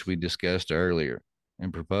 which we discussed earlier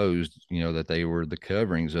and proposed, that they were the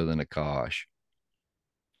coverings of the Nakash,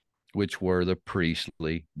 which were the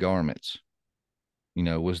priestly garments.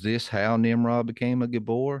 Was this how Nimrod became a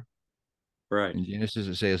Gibor? Right. In Genesis,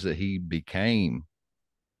 it says that he became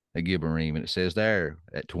a Gibborim, and it says there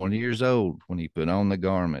at 20 years old, when he put on the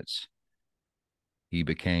garments, he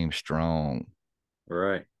became strong.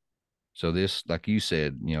 Right. So this, like you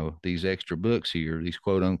said, these extra books here, these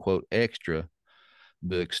quote unquote extra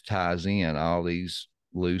books ties in all these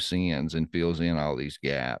loose ends and fills in all these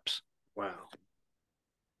gaps. Wow.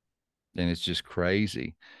 And it's just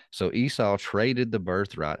crazy. So Esau traded the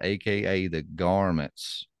birthright, aka the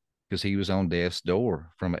garments, because he was on death's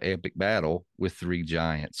door from an epic battle with 3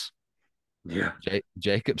 giants. Yeah.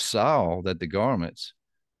 Jacob saw that the garments,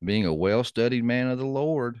 being a well-studied man of the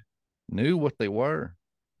Lord, knew what they were.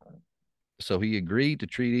 So he agreed to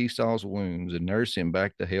treat Esau's wounds and nurse him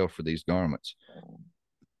back to health for these garments.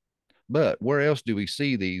 But where else do we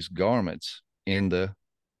see these garments in the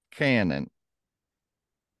canon?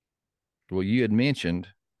 Well, you had mentioned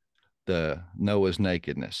the Noah's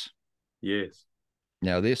nakedness. Yes.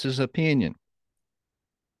 Now, this is opinion,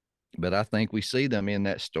 but I think we see them in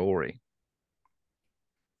that story,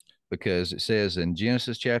 because it says in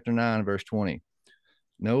Genesis chapter 9, verse 20,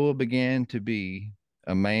 Noah began to be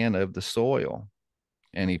a man of the soil,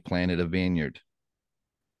 and he planted a vineyard.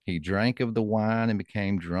 He drank of the wine and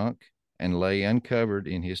became drunk and lay uncovered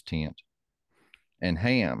in his tent. And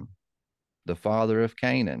Ham, the father of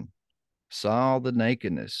Canaan, saw the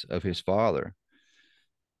nakedness of his father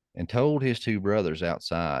and told his two brothers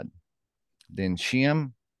outside. Then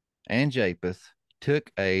Shem and Japheth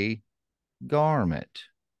took a garment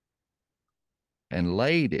and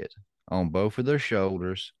laid it on both of their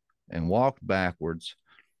shoulders and walked backwards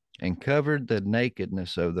and covered the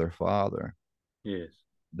nakedness of their father. Yes.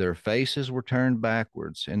 Their faces were turned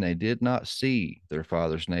backwards, and they did not see their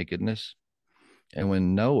father's nakedness. And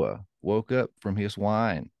when Noah woke up from his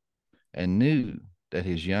wine and knew that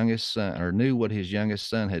his youngest son, or knew what his youngest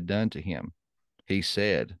son had done to him, he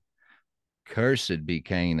said, "Cursed be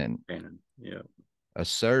Canaan. Canaan. Yeah. A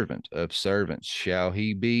servant of servants shall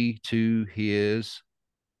he be to his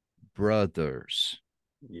brothers."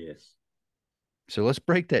 Yes. So let's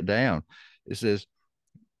break that down. It says,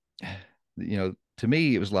 to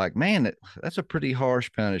me, it was like, man, that's a pretty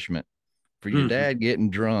harsh punishment for your dad getting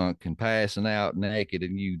drunk and passing out naked,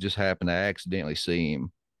 and you just happen to accidentally see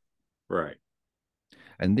him. Right.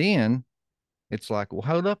 And then it's like, well,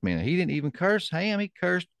 hold up a minute. He didn't even curse Ham. He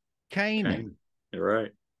cursed Canaan. You're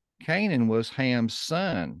right. Canaan was Ham's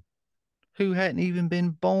son who hadn't even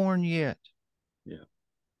been born yet. Yeah.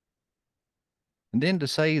 And then to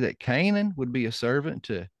say that Canaan would be a servant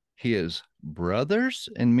to his brothers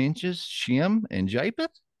and mentions Shem and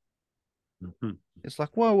Japheth, it's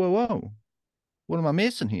like, whoa, whoa, whoa. What am I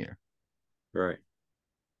missing here? Right.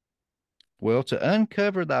 Well, to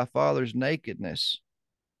uncover thy father's nakedness,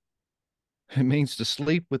 it means to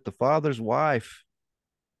sleep with the father's wife.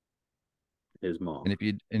 His mom. And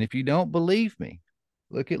if you don't believe me,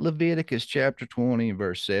 look at Leviticus chapter 20,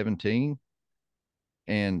 verse 17,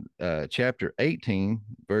 and chapter 18,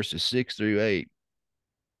 verses 6 through 8.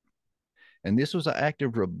 And this was an act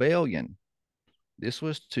of rebellion. This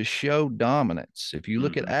was to show dominance. If you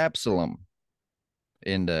look at Absalom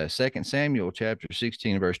in 2 Samuel chapter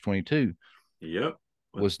 16, verse 22, yep,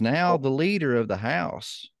 was now the leader of the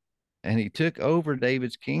house, and he took over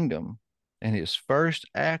David's kingdom. And his first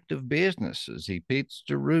act of business is he pitched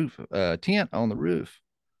a tent on the roof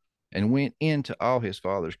and went into all his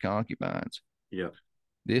father's concubines. Yep.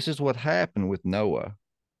 This is what happened with Noah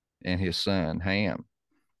and his son Ham.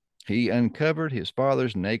 He uncovered his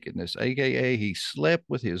father's nakedness, aka he slept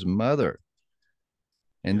with his mother.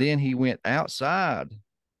 And then he went outside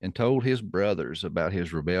and told his brothers about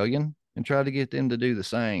his rebellion and tried to get them to do the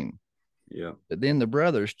same. Yeah. But then the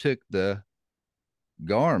brothers took the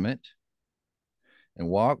garment and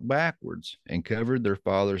walked backwards and covered their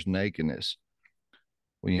father's nakedness.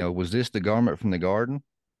 Well, was this the garment from the garden?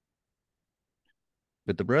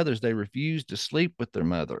 But the brothers, they refused to sleep with their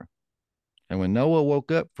mother. And when Noah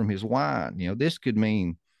woke up from his wine, this could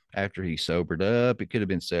mean after he sobered up, it could have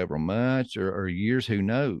been several months or years, who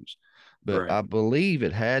knows? But right. I believe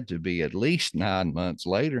it had to be at least 9 months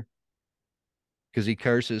later, because he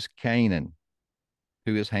curses Canaan,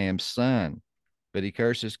 who is Ham's son. But he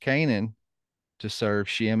curses Canaan to serve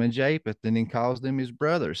Shem and Japheth, and then calls them his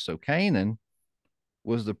brothers. So Canaan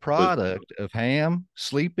was the product of Ham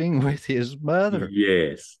sleeping with his mother.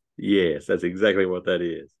 Yes. Yes. That's exactly what that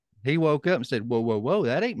is. He woke up and said, whoa, whoa, whoa,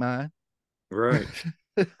 that ain't mine. Right.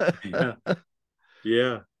 Yeah.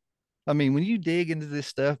 Yeah. I mean, when you dig into this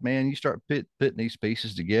stuff, man, you start putting these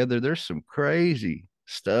pieces together, there's some crazy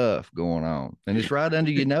stuff going on. And it's right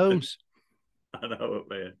under your nose. I know it,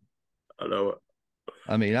 man. I know it.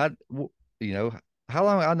 I mean, how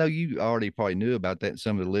long? I know you already probably knew about that. And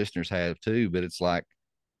some of the listeners have too, but it's kind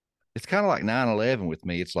of like 9/11 with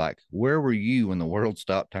me. It's like, where were you when the world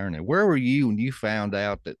stopped turning? Where were you when you found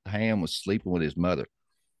out that Ham was sleeping with his mother?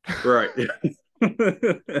 Right.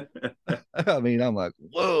 I mean, I'm like,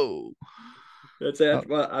 whoa. That's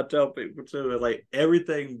what I tell people too. Like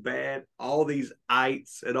everything bad, all these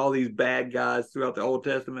ites and all these bad guys throughout the Old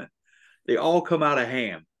Testament, they all come out of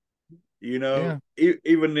Ham.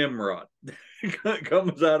 Even Nimrod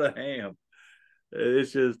comes out of Ham.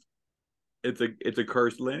 It's just, it's a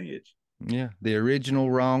cursed lineage. Yeah, the original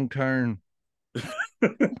wrong turn.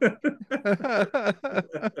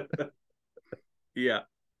 Yeah.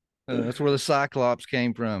 That's where the Cyclops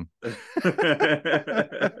came from.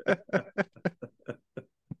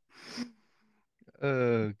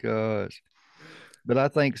 Oh gosh. But I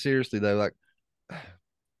think seriously though, like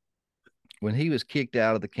when he was kicked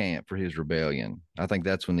out of the camp for his rebellion, I think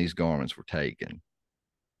that's when these garments were taken.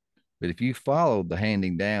 But if you followed the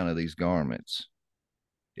handing down of these garments,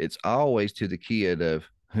 it's always to the kid of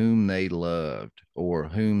whom they loved or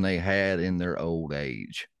whom they had in their old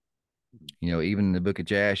age. Even in the book of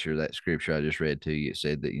Jasher, that scripture I just read to you, it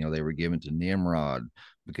said that, they were given to Nimrod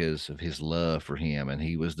because of his love for him, and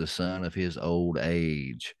he was the son of his old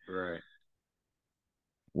age. Right.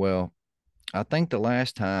 Well, I think the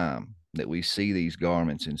last time that we see these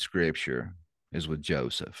garments in scripture is with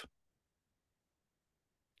Joseph.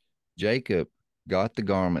 Jacob got the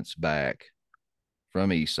garments back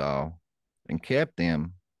from Esau and kept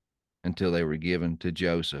them until they were given to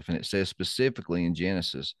Joseph. And it says specifically in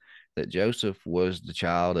Genesis that Joseph was the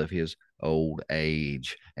child of his old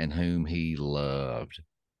age and whom he loved.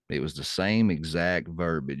 It was the same exact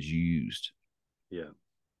verbiage used. Yeah.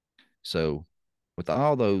 So, with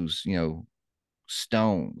all those,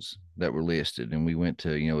 stones that were listed, and we went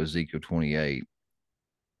to, Ezekiel 28,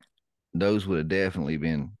 those would have definitely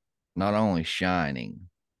been not only shining,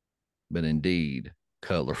 but indeed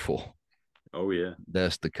colorful. Oh yeah.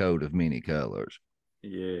 That's the coat of many colors.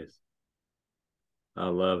 Yes. I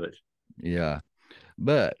love it. Yeah.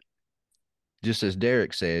 But just as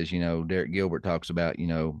Derek says, Derek Gilbert talks about,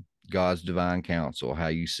 God's divine counsel, how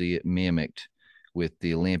you see it mimicked with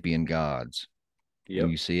the Olympian gods. Yep.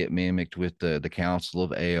 And you see it mimicked with the Council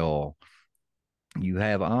of El. You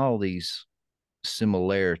have all these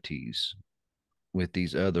similarities with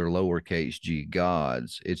these other lowercase g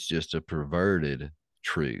gods. It's just a perverted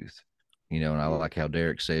truth, and I like how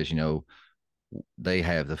Derek says, they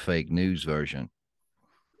have the fake news version.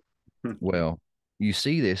 Well, you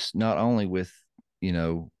see this not only with,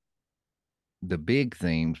 the big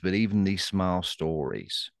themes, but even these small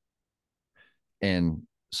stories. And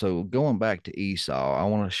so going back to Esau, I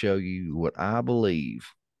want to show you what I believe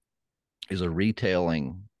is a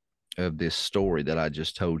retelling of this story that I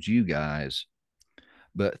just told you guys,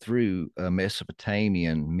 but through a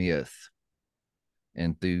Mesopotamian myth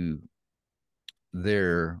and through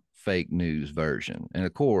their fake news version. And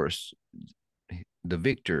of course, the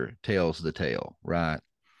victor tells the tale, right?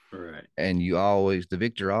 Right. And the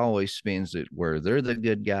victor always spins it where they're the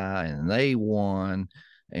good guy and they won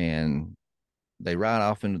and they ride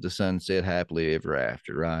off into the sunset happily ever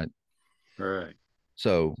after, right? Right.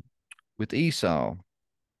 So with Esau,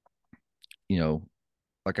 you know,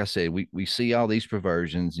 like I said, we see all these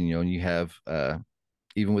perversions, and you have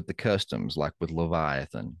even with the customs, like with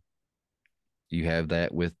Leviathan, you have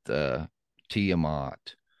that with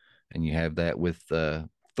Tiamat, and you have that with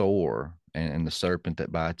Thor and the serpent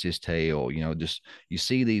that bites his tail. Just you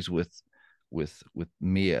see these with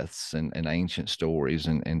myths and ancient stories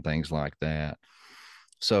and things like that.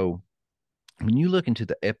 So when you look into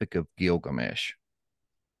the Epic of Gilgamesh,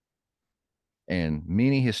 and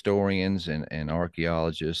many historians and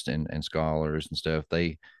archaeologists and scholars and stuff,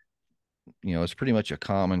 it's pretty much a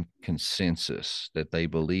common consensus that they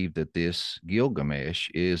believe that this Gilgamesh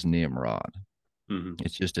is Nimrod. Mm-hmm.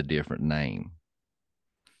 It's just a different name.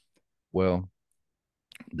 Well,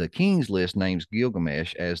 the King's List names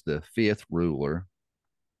Gilgamesh as the fifth ruler,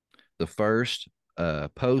 the first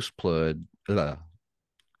post-flood, the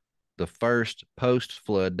first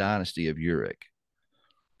post-flood dynasty of Uruk.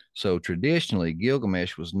 So traditionally,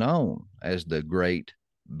 Gilgamesh was known as the great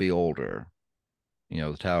builder.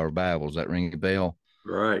 The Tower of Babel. Does that ring a bell?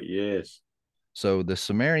 Right. Yes. So the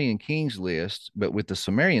Sumerian King's List, but with the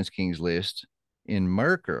Sumerians King's List, in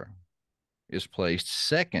Merkur is placed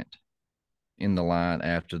second in the line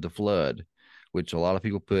after the flood, which a lot of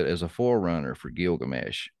people put as a forerunner for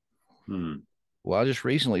Gilgamesh. Well, I just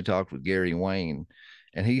recently talked with Gary Wayne,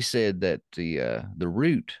 and he said that the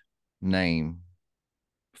root name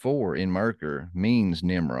for in Merkur means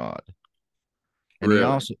Nimrod. And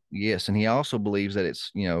really? He also believes that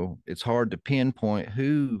it's hard to pinpoint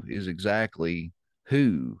who is exactly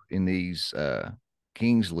who in these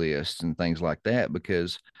kings lists and things like that,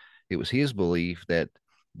 because it was his belief that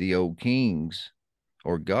the old kings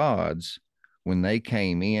or gods, when they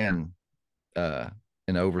came in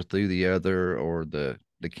and overthrew the other, or the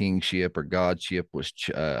kingship or godship was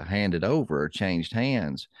handed over or changed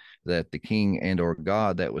hands, that the king and or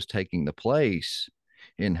god that was taking the place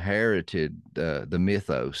inherited the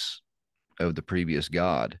mythos of the previous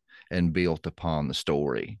god and built upon the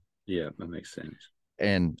story. Yeah, that makes sense.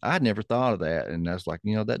 And I'd never thought of that, and that's like,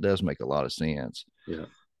 that does make a lot of sense. Yeah.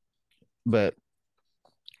 But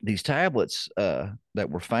these tablets that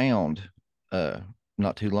were found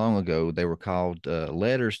not too long ago, they were called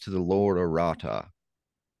letters to the Lord Arata,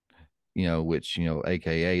 which,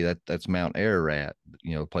 AKA that's Mount Ararat,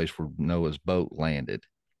 the place where Noah's boat landed.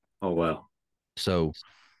 Oh, wow. So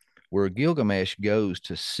where Gilgamesh goes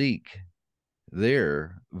to seek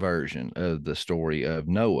their version of the story of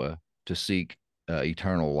Noah, to seek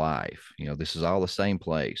eternal life, this is all the same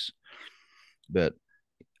place. But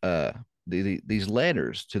these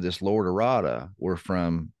letters to this Lord Arata were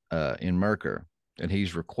from in Merkur, and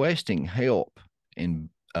he's requesting help in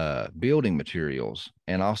building materials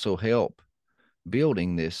and also help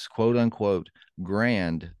building this quote unquote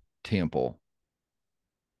grand temple,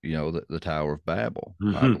 the Tower of Babel, I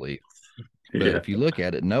Mhm. believe. But Yeah. if you look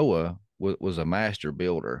at it, Noah was a master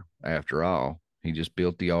builder after all. He just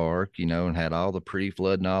built the ark, and had all the pre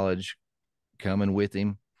flood knowledge coming with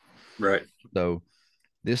him. Right. So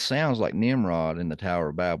this sounds like Nimrod in the Tower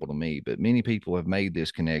of Babel to me, but many people have made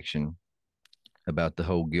this connection about the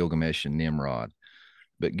whole Gilgamesh and Nimrod.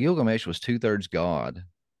 But Gilgamesh was two-thirds God,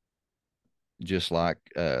 just like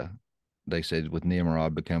they said with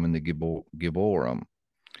Nimrod becoming the Gibborim.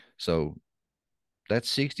 So that's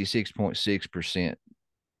 66.6%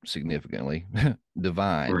 significantly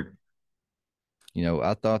divine. Right.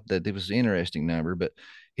 I thought that it was an interesting number, but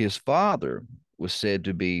his father was said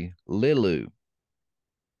to be Lilu,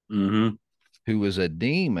 Mm-hmm. who was a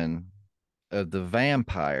demon of the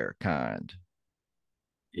vampire kind.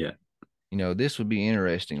 Yeah. This would be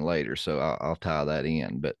interesting later, so I'll tie that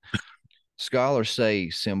in. But scholars say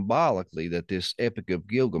symbolically that this Epic of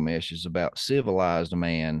Gilgamesh is about civilized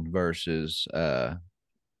man versus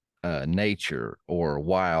nature or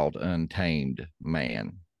wild, untamed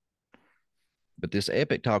man. But this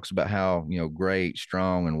epic talks about how, great,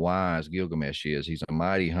 strong, and wise Gilgamesh is. He's a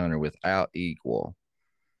mighty hunter without equal.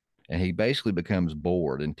 And he basically becomes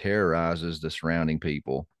bored and terrorizes the surrounding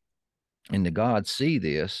people. And the gods see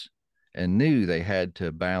this and knew they had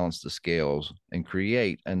to balance the scales and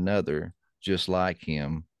create another just like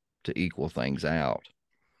him to equal things out.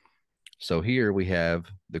 So here we have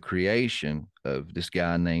the creation of this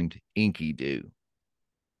guy named Enkidu.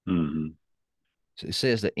 Mm-hmm. So it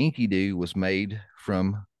says that Enkidu was made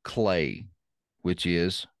from clay, which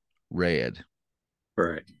is red.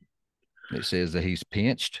 Right. It says that he's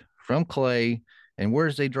pinched from clay. And where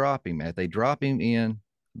does they drop him at? They drop him in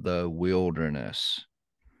the wilderness.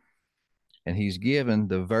 And he's given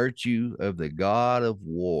the virtue of the god of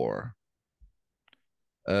war,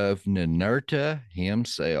 of Ninurta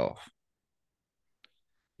himself.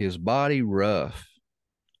 His body rough,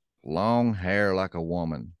 long hair like a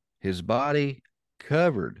woman. His body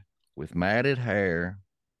covered with matted hair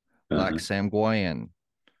like Uh-huh. Samguan,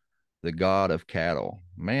 the god of cattle.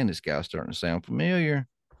 Man, this guy's starting to sound familiar.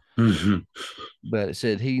 Mm-hmm. But it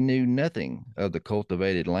said he knew nothing of the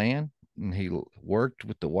cultivated land, and he worked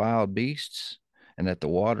with the wild beasts and at the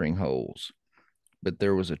watering holes. But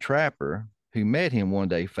there was a trapper who met him one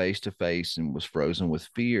day face to face and was frozen with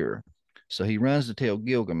fear. So he runs to tell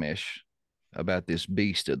Gilgamesh about this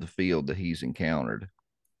beast of the field that he's encountered.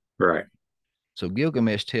 Right. So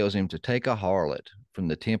Gilgamesh tells him to take a harlot from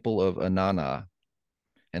the temple of Anana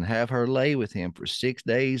and have her lay with him for 6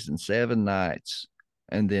 days and 7 nights,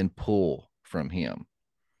 and then pull from him,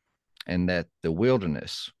 and that the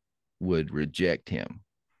wilderness would reject him.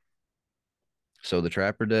 So the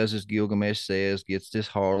trapper does as Gilgamesh says, gets this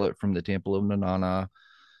harlot from the temple of Nanana,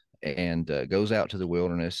 and goes out to the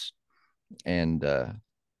wilderness. And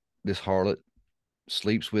this harlot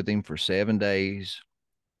sleeps with him for 7 days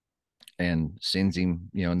and sends him,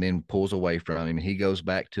 and then pulls away from him. He goes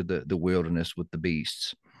back to the wilderness with the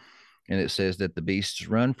beasts. And it says that the beasts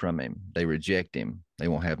run from him. They reject him. They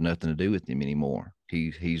won't have nothing to do with him anymore.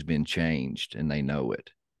 He's been changed, and they know it.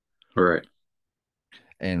 Right.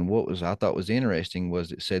 And what I thought was interesting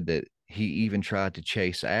was it said that he even tried to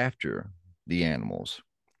chase after the animals.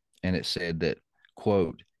 And it said that,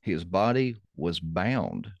 quote, his body was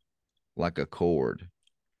bound like a cord,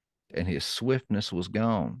 and his swiftness was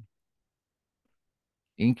gone.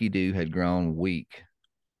 Enkidu had grown weak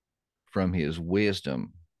from his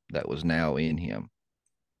wisdom that was now in him.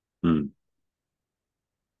 Mm.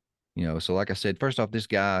 So like I said, first off, this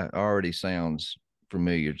guy already sounds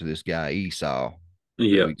familiar to this guy Esau that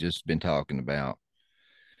Yeah. we just been talking about.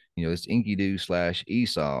 This Enkidu /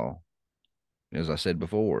 Esau, as I said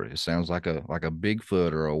before, it sounds like a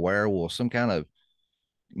Bigfoot or a werewolf, some kind of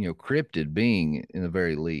cryptid being in the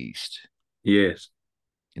very least. Yes.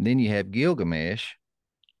 And then you have Gilgamesh,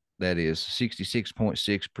 that is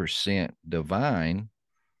 66.6% divine,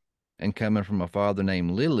 and coming from a father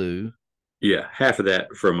named Lilu. Yeah. Half of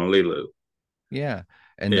that from Alilu. Yeah.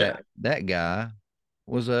 And Yeah. that guy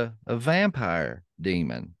was a vampire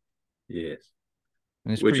demon. Yes.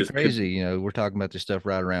 And it's Which pretty is crazy. We're talking about this stuff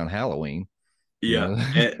right around Halloween.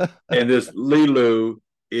 Yeah. And this Lilu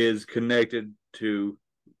is connected to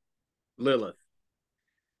Lilith,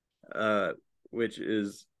 which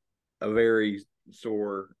is a very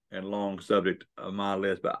sore and long subject of my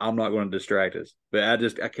list, but I'm not going to distract us. But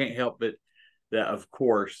I can't help but that, of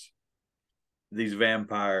course, these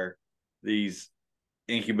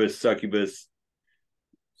incubus, succubus,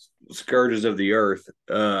 scourges of the earth,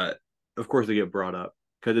 of course they get brought up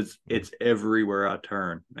because it's everywhere I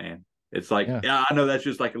turn, man. It's like, Yeah, yeah, I know that's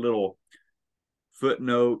just like a little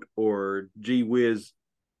footnote or gee whiz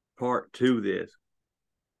part to this,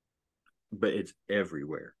 but it's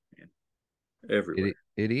everywhere, man. Everywhere.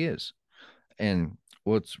 it is. And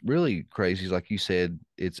what's really crazy is, like you said,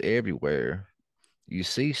 it's everywhere. You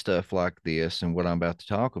see stuff like this and what I'm about to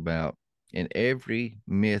talk about in every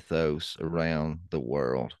mythos around the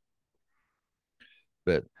world.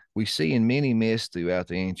 But we see in many myths throughout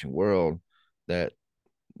the ancient world that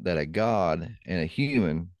a god and a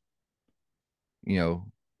human, you know,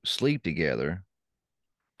 sleep together.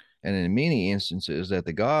 And in many instances that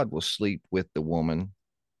the god will sleep with the woman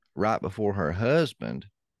right before her husband,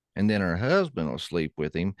 and then her husband will sleep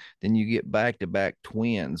with him. Then you get back to back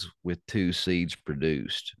twins with two seeds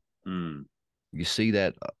produced. Mm, You see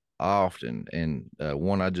that often. And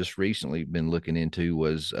one I just recently been looking into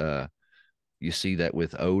was you see that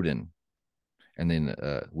with Odin, and then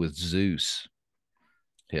with Zeus.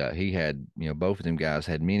 Yeah, he had, both of them guys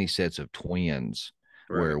had many sets of twins,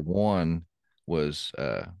 right. where one was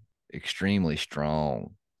extremely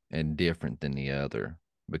strong and different than the other,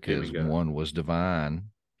 because Demigod. one was divine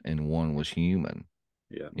and one was human.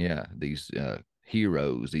 Yeah. Yeah, these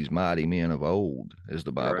heroes, these mighty men of old, as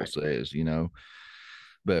the Bible Right. says.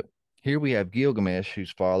 But here we have Gilgamesh,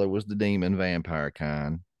 whose father was the demon vampire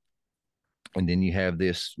kind. And then you have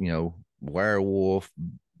this, werewolf,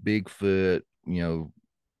 Bigfoot,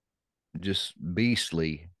 just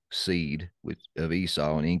beastly seed of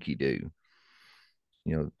Esau and Enkidu.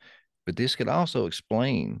 You know, but this could also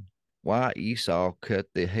explain why Esau cut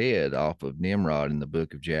the head off of Nimrod in the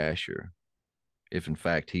book of Jasher, if in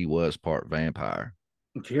fact he was part vampire.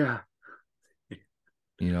 Yeah.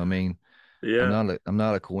 You know what I mean? Yeah. I'm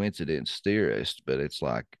not a coincidence theorist, but it's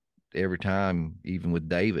like every time, even with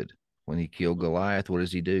David, when he killed Goliath, what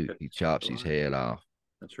does he do? He chops his head off.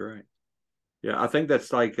 That's right. Yeah, I think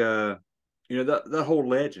that's like the whole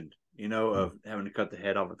legend, of having to cut the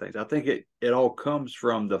head off of things. I think it all comes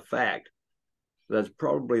from the fact that's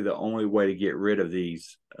probably the only way to get rid of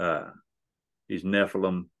these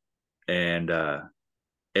Nephilim and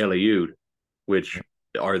Eliud, which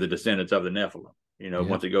are the descendants of the Nephilim. Yeah.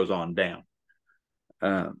 Once it goes on down,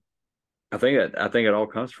 I think it all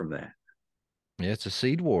comes from that. Yeah, it's a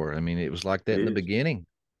seed war. I mean, it was like that It in the is. beginning.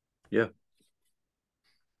 Yeah.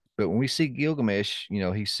 But when we see Gilgamesh,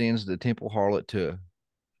 he sends the temple harlot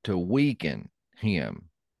to weaken him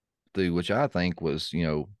through, which I think was,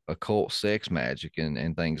 occult sex magic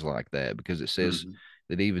and things like that, because it says Mm-hmm.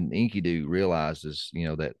 that even Enkidu realizes,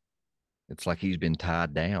 that it's like he's been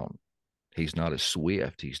tied down. He's not as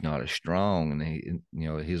swift. He's not as strong.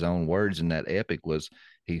 And his own words in that epic was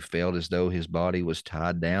he felt as though his body was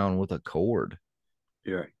tied down with a cord.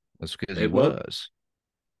 Yeah. That's because he Hey, well, was.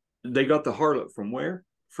 they got the harlot from where?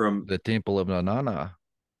 From The temple of Nanana.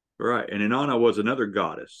 right, and Inanna was another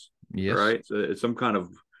goddess, Yes. right? So it's some kind of.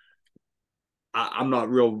 I'm not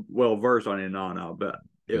real well versed on Inanna, but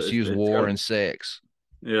But she was it's got war a. and sex.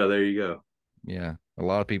 Yeah, there you go. Yeah. A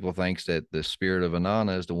lot of people thinks that the spirit of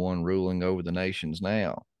Anana is the one ruling over the nations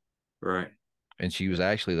now. Right. And she was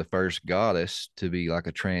actually the first goddess to be like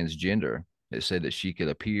a transgender. It said that she could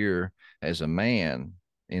appear as a man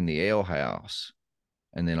in the ale house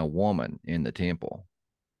and then a woman in the temple.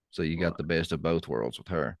 So you got Well, the best of both worlds with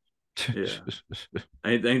her. yeah.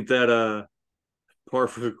 Ain't that par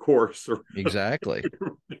for the course? Exactly.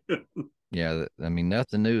 Yeah. I mean,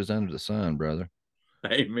 nothing new is under the sun, brother.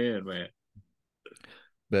 Amen, man.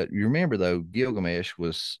 But you remember, though, Gilgamesh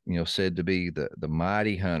was, said to be the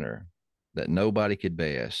mighty hunter that nobody could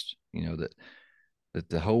best. That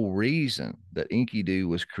the whole reason that Enkidu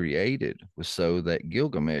was created was so that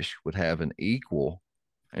Gilgamesh would have an equal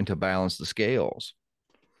and to balance the scales.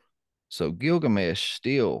 So Gilgamesh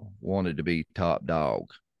still wanted to be top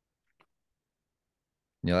dog.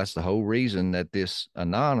 That's the whole reason that this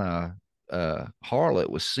Anana harlot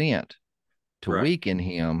was sent to Right. weaken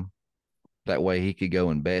him. That way he could go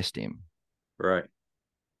and best him. Right.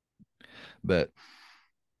 But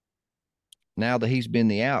now that he's been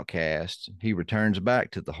the outcast, he returns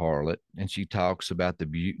back to the harlot, and she talks about the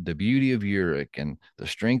beauty of Uruk and the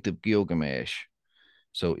strength of Gilgamesh.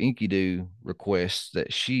 So Enkidu requests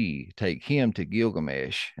that she take him to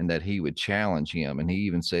Gilgamesh and that he would challenge him. And he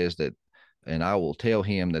even says that, and I will tell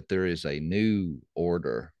him that there is a new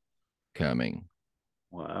order coming,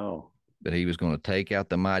 Wow. that he was going to take out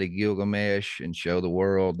the mighty Gilgamesh and show the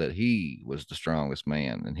world that he was the strongest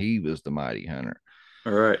man and he was the mighty hunter.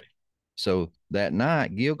 All right. So that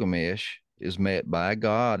night, Gilgamesh is met by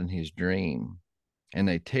God in his dream, and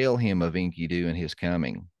they tell him of Enkidu and his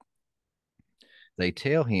coming. They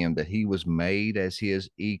tell him that he was made as his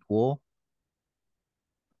equal,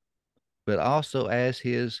 but also as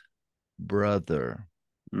his brother.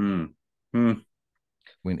 Mm. Mm.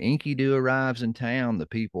 When Enkidu arrives in town, the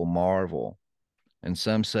people marvel, and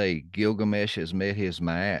some say Gilgamesh has met his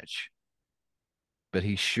match, but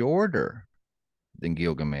he's shorter than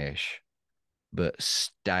Gilgamesh, but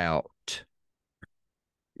stout,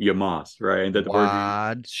 Yamas, right? Ain't that the word you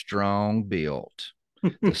wide, strong built.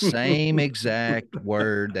 The same exact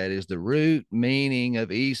word that is the root meaning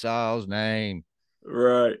of Esau's name.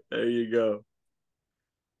 Right. There you go.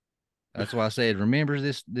 That's why I said, remember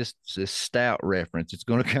this stout reference. It's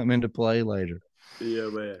going to come into play later. Yeah,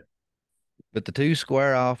 man. But the two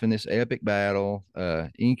square off in this epic battle.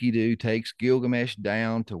 Enkidu takes Gilgamesh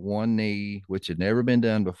down to one knee, which had never been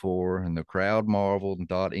done before, and the crowd marveled and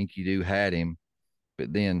thought Enkidu had him.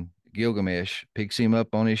 But then Gilgamesh picks him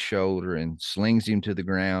up on his shoulder and slings him to the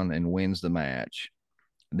ground and wins the match.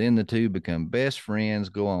 Then the two become best friends,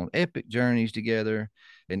 go on epic journeys together,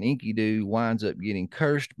 and Enkidu winds up getting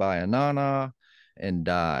cursed by Anana and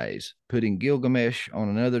dies, putting Gilgamesh on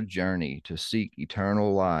another journey to seek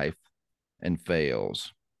eternal life and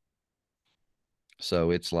fails.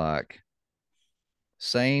 So it's like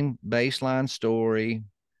same baseline story,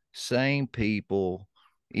 same people,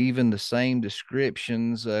 even the same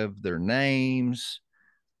descriptions of their names.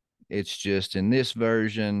 It's just in this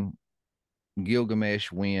version,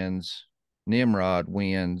 Gilgamesh wins, Nimrod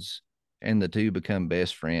wins, and the two become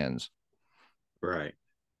best friends. Right.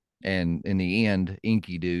 And in the end,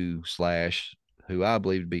 Enkidu slash who I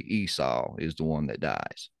believe to be Esau is the one that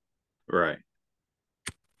dies. Right.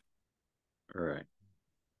 Right.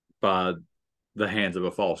 By the hands of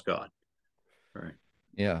a false god. Right.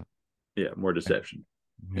 Yeah. Yeah. More deception.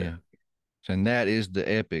 Yeah. And that is the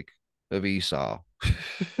epic of Esau.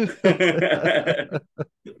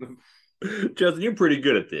 Justin, you're pretty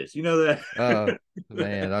good at this. You know that?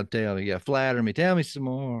 Man, I'll tell you. Yeah, flatter me. Tell me some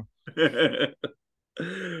more. But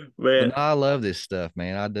Man, no, I love this stuff,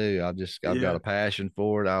 man. I do. I've got yeah. a passion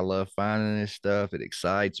for it. I love finding this stuff. It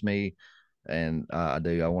excites me. And I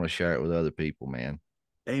do. I want to share it with other people, man.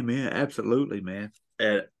 Amen. Absolutely, man.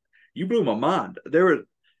 And you blew my mind. There were,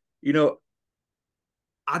 you know,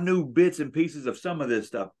 I knew bits and pieces of some of this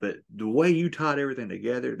stuff, but the way you tied everything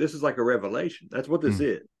together, this is like a revelation. That's what this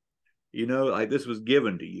Mm. is. You know, like this was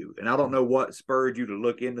given to you. And I don't know what spurred you to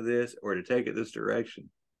look into this or to take it this direction,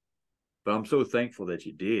 but I'm so thankful that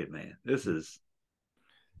you did, man. And This it is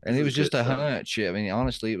was good just a stuff. hunch. I mean,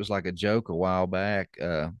 honestly, it was like a joke a while back.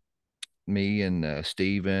 Me and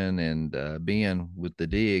Steven and Ben with the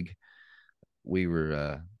dig, we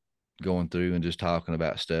were going through and just talking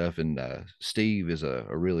about stuff. And Steve is a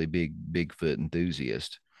really big Bigfoot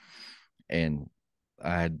enthusiast. And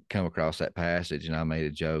I had come across that passage and I made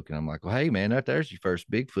a joke and I'm like, well, hey, man, there's your first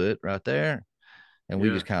Bigfoot right there. And we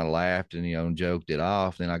Yeah. just kind of laughed and, and joked it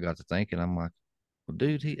off. Then I got to thinking, I'm like, well,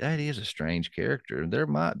 dude, that is a strange character. There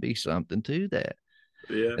might be something to that.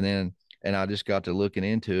 Yeah. And I just got to looking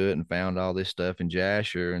into it and found all this stuff in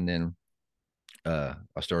Jasher. And then I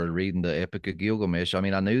started reading the Epic of Gilgamesh. I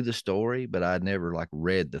mean, I knew the story, but I'd never like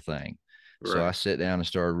read the thing. So I Right. sat down and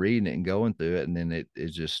started reading it and going through it. And then it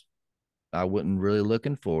just, I wasn't really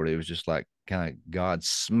looking for it. It was just like kind of God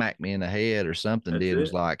smacked me in the head or something That's did. And was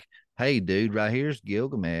it. like, hey, dude, right here's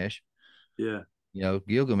Gilgamesh. Yeah.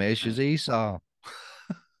 Gilgamesh is Esau.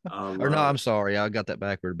 I Or no, love I'm it. sorry, I got that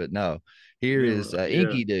backward. But no, here is Nimrod. Yeah.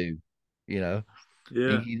 Enkidu. You know,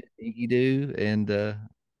 Yeah. Enkidu and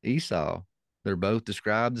Esau. They're both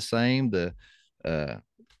described the same. Uh,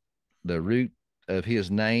 the root of his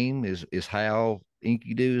name is how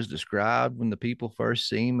Enkidu is described when the people first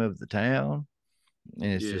see him of the town.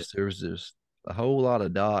 And it's Yeah. just there was just a whole lot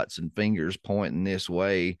of dots and fingers pointing this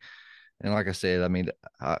way. And like I said, I mean,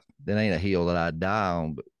 that ain't a hill that I die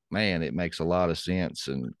on, but man, it makes a lot of sense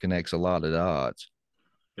and connects a lot of dots.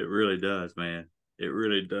 It really does, man. It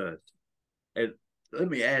really does. And let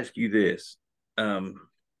me ask you this. Um,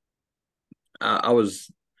 I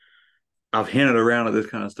was I've hinted around at this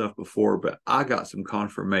kind of stuff before, but I got some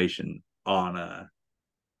confirmation on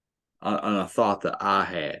a thought that I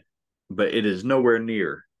had, but it is nowhere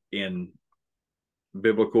near in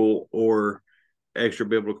biblical or extra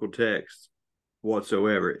biblical text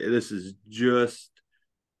whatsoever. This is just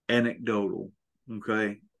anecdotal,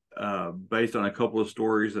 okay? Based on a couple of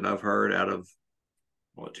stories that I've heard out of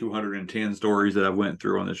 210 stories that I went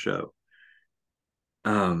through on the show.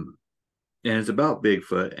 And it's about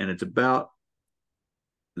Bigfoot and it's about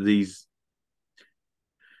these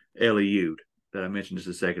Eliud that I mentioned just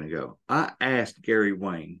a second ago. I asked Gary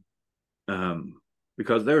Wayne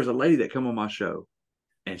because there was a lady that come on my show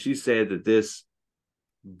and she said that this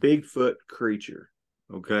Bigfoot creature,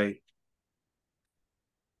 okay,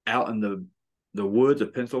 out in the woods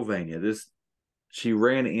of Pennsylvania. She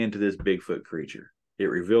ran into this Bigfoot creature. It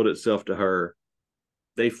revealed itself to her.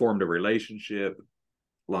 They formed a relationship,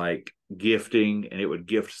 like gifting, and it would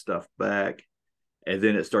gift stuff back. And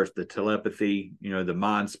then it starts the telepathy, the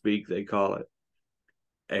mind speak, they call it.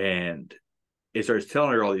 And it starts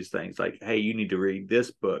telling her all these things like, hey, you need to read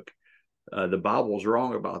this book. The Bible's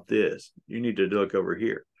wrong about this. You need to look over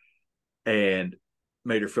here. And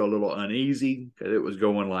made her feel a little uneasy because it was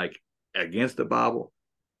going like against the Bible.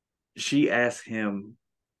 She asked him,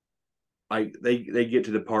 like they get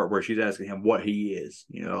to the part where she's asking him what he is,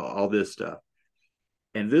 all this stuff.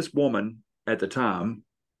 And this woman at the time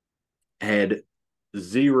had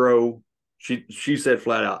zero. She said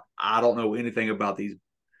flat out, I don't know anything about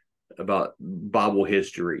Bible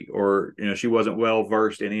history, or she wasn't well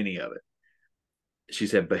versed in any of it. She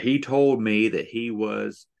said, but he told me that he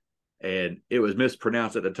was, and it was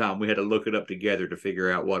mispronounced at the time. We had to look it up together to figure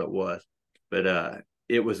out what it was. But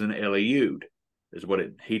it was an Eliud, is what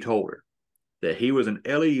he told her. That he was an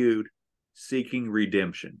Eliud seeking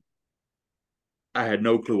redemption. I had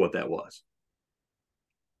no clue what that was.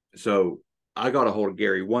 So I got a hold of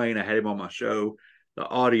Gary Wayne. I had him on my show. The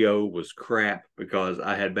audio was crap because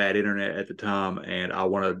I had bad internet at the time, and I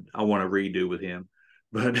want to redo with him.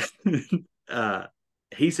 But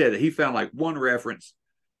he said that he found like one reference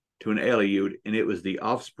to an Eliud, and it was the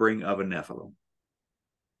offspring of a Nephilim.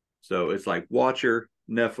 So it's like Watcher,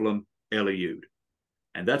 Nephilim, Eliud.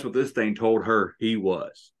 And that's what this thing told her he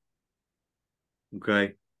was.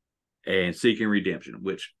 Okay. And seeking redemption,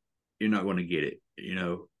 which you're not going to get it,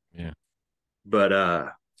 Yeah. But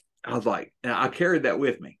I was like, and I carried that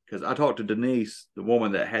with me because I talked to Denise, the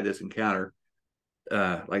woman that had this encounter,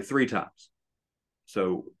 like 3 times.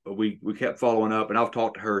 So we kept following up, and I've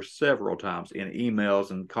talked to her several times in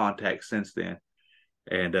emails and contacts since then.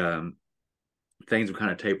 And things have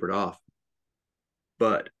kind of tapered off.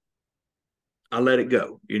 But I let it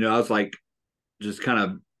go. I was like, just kind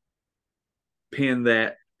of pin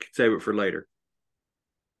that, save it for later.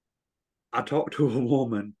 I talked to a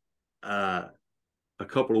woman a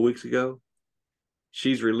couple of weeks ago.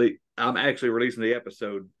 I'm actually releasing the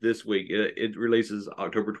episode this week. It releases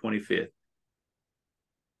October 25th.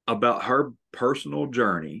 About her personal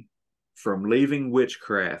journey from leaving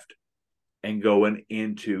witchcraft and going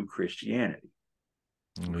into Christianity.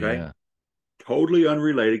 Okay. Yeah. Totally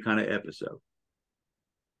unrelated kind of episode.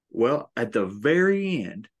 Well, at the very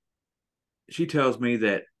end, she tells me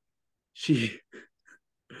that she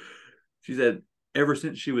said ever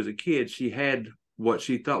since she was a kid, she had what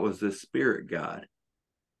she thought was this spirit god.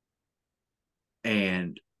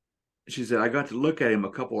 And she said, I got to look at him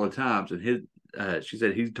a couple of times, and she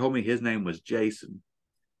said, he told me his name was Jason.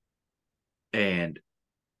 And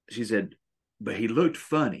she said, but he looked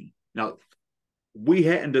funny. Now, we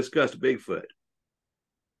hadn't discussed Bigfoot.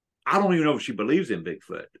 I don't even know if she believes in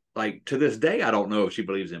Bigfoot. Like, to this day, I don't know if she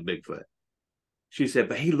believes in Bigfoot. She said,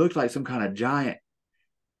 but he looked like some kind of giant,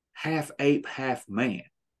 half ape, half man.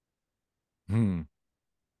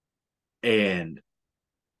 And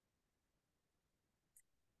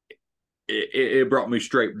it brought me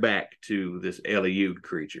straight back to this Eliud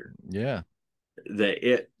creature. Yeah.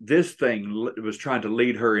 This thing was trying to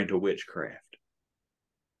lead her into witchcraft.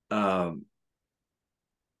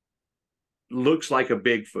 Looks like a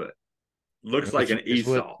Bigfoot. Looks like an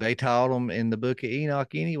Esau. What they taught them in the book of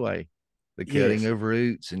Enoch anyway. The cutting of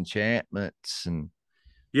roots, enchantments, and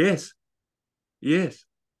yes.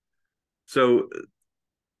 So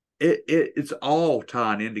it's all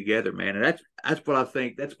tying in together, man. And that's what I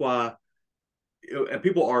think. That's why and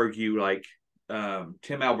people argue like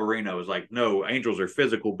Tim Alberino is like, no, angels are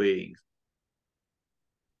physical beings.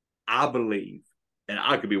 I believe, and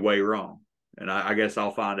I could be way wrong, and I guess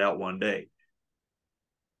I'll find out one day.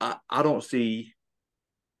 I don't see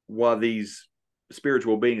why these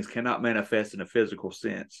spiritual beings cannot manifest in a physical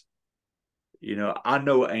sense. I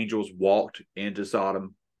know angels walked into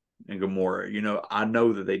Sodom and Gomorrah. I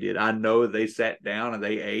know that they did. I know that they sat down and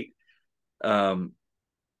they ate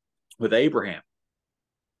with Abraham.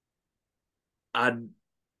 I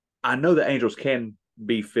know that angels can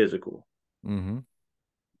be physical,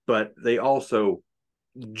 but they also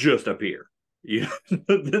just appear,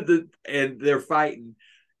 and they're fighting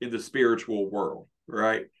in the spiritual world,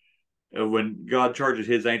 right? When God charges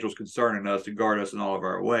his angels concerning us to guard us in all of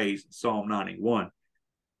our ways, Psalm 91,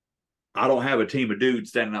 I don't have a team of dudes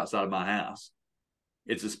standing outside of my house.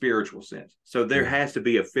 It's a spiritual sense. So there has to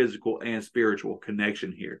be a physical and spiritual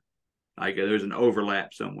connection here. Like there's an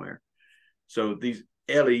overlap somewhere. So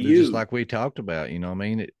They're just LEU. like we talked about, you know what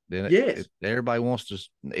I mean? Yes, Everybody wants to,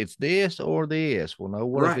 it's this or this. Well, no,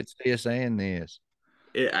 what if right. it's this and this?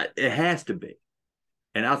 It has to be.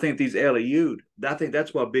 And I think these LEU, I think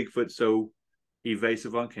that's why Bigfoot's so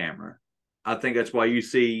evasive on camera. I think that's why you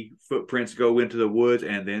see footprints go into the woods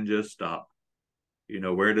and then just stop.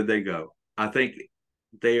 Where did they go? I think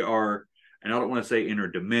they are, and I don't want to say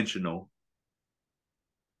interdimensional,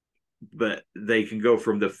 but they can go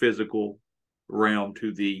from the physical realm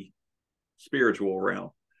to the spiritual realm.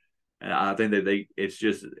 And I think that it's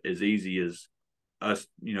just as easy as us,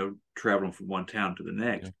 traveling from one town to the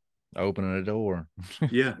next. Opening a door.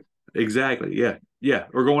 Yeah, exactly. Yeah. Yeah.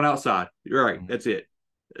 We're going outside. You're right. Mm-hmm. That's it.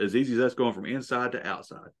 As easy as that's going from inside to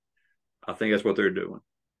outside. I think that's what they're doing.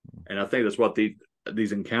 And I think that's what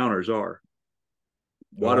these encounters are.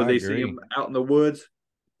 Why do I they see agree. them out in the woods?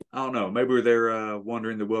 I don't know. Maybe they're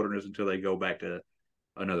wandering the wilderness until they go back to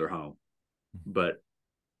another home. But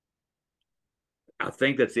I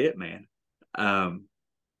think that's it, man.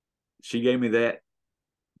 She gave me that.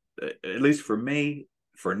 At least for me,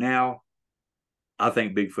 for now, I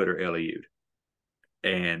think Bigfoot are LEU'd.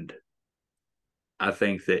 And I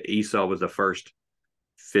think that Esau was the first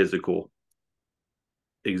physical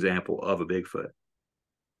example of a Bigfoot.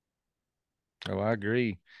 Oh, I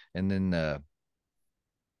agree. And then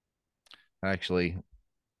actually,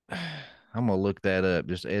 I'm gonna look that up.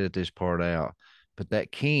 Just edit this part out. But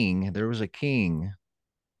that king, there was a king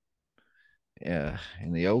in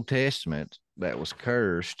the Old Testament that was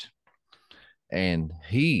cursed, and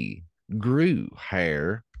he grew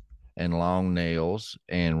hair and long nails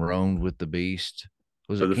and roamed with the beast.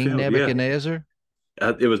 Was Of it the King field, yeah. Nebuchadnezzar?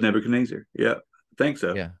 It was Nebuchadnezzar. Yeah, I think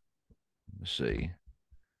so. Yeah. Let's see.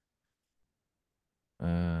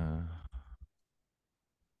 Uh,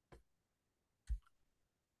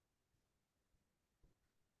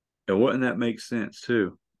 And wouldn't that make sense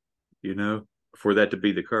too? For that to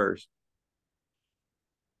be the curse.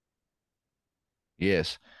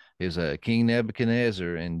 yes, is King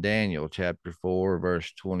Nebuchadnezzar in Daniel chapter 4,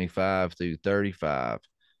 verse 25 through 35,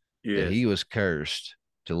 that Yes. he was cursed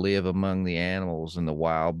to live among the animals and the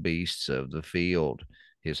wild beasts of the field.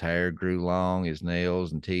 His hair grew long, his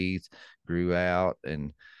nails and teeth grew out.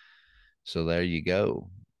 And so there you go.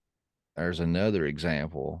 There's another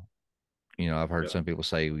example. I've heard Yeah. some people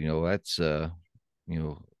say, that's a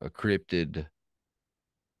cryptid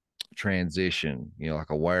transition, like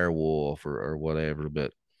a werewolf or whatever,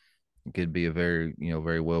 but it could be a very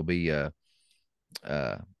well be uh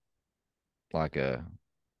like a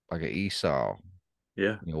Esau,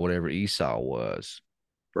 Yeah. whatever Esau was,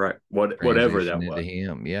 Right. Whatever transition that into was.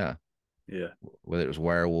 him. Yeah. Yeah. Whether it was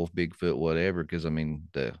werewolf, Bigfoot, whatever, because I mean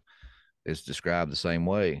it's described the same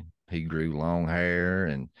way. He grew long hair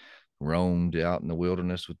and roamed out in the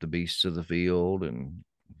wilderness with the beasts of the field, and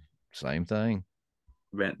same thing.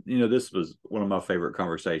 Man, this was one of my favorite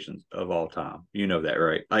conversations of all time. You know that,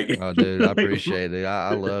 right? Like, Oh, dude, I appreciate it.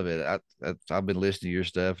 I love it. I've been listening to your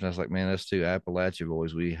stuff, and I was like, man, that's two Appalachia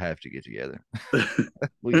boys. We have to get together.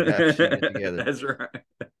 We have to get together. that's right.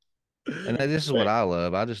 And this is what I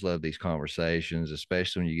love. I just love these conversations,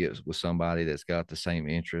 especially when you get with somebody that's got the same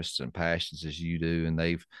interests and passions as you do, and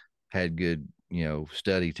they've had good,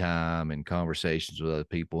 study time and conversations with other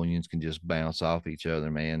people, and you can just bounce off each other,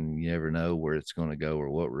 man. You never know where it's going to go or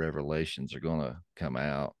what revelations are going to come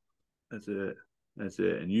out. That's it. That's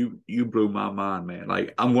it. And you blew my mind, man.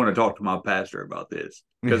 Like, I'm going to talk to my pastor about this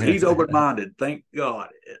because he's open minded. Thank God.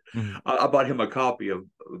 I bought him a copy of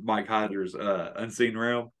Mike Heider's Unseen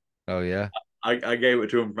Realm. Oh yeah. I gave it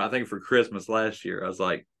to him, I think, for Christmas last year. I was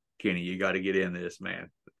like, Kenny, you got to get in this, man.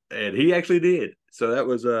 And he actually did. So that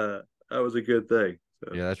was a good thing.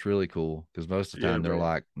 So, Yeah, that's really cool because most of the yeah, time they're man.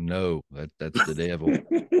 like, no, that's the devil.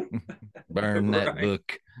 Burn that Right.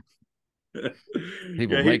 book.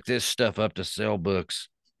 People Yeah, make this stuff up to sell books.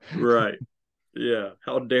 right. Yeah.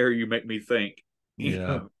 How dare you make me think?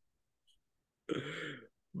 Yeah.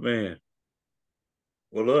 Man.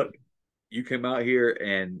 Well, look, you came out here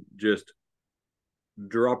and just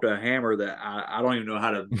dropped a hammer that I don't even know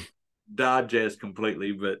how to digest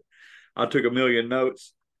completely, but I took a million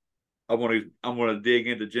notes. I'm gonna dig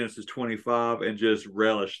into Genesis 25 and just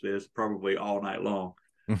relish this probably all night long.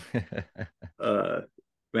 Uh,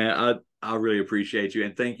 man, I really appreciate you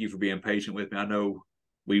and thank you for being patient with me. I know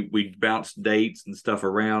we bounced dates and stuff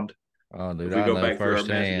around. Oh, dude, If we I go know back through our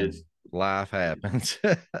firsthand. messages, Life happens.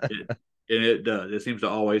 and it does. It seems to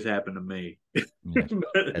always happen to me. Yeah.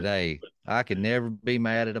 And hey, I could never be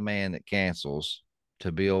mad at a man that cancels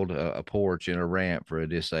to build a porch and a ramp for a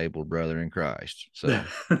disabled brother in Christ. So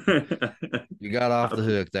you got off the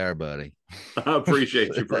hook there, buddy. I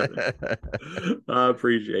appreciate you, brother. I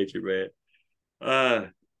appreciate you, man.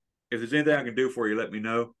 If there's anything I can do for you, let me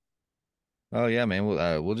know. Oh yeah, man.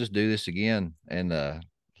 We'll just do this again, and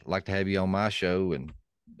like to have you on my show and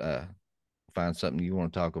find something you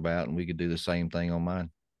want to talk about, and we could do the same thing on mine.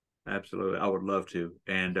 Absolutely, I would love to.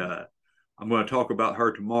 And I'm going to talk about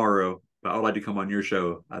her tomorrow, but I'd like to come on your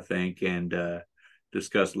show, I think, and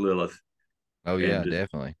discuss Lilith. Oh yeah,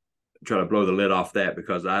 definitely. Try to blow the lid off that,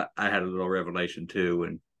 because I had a little revelation too,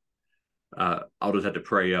 and I'll just have to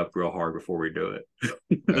pray up real hard before we do it.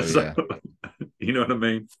 Oh, so, you know what I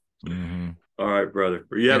mean? Mm-hmm. All right, brother.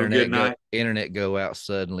 You have a good night. Internet go out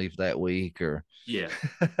suddenly for that week, or yeah.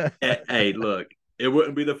 Hey, look, it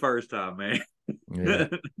wouldn't be the first time, man. Yeah.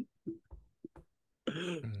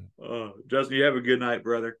 Justin, you have a good night,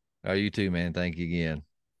 brother. Oh, you too, man. Thank you again.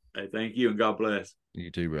 Hey, thank you, and God bless.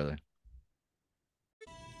 You too, brother.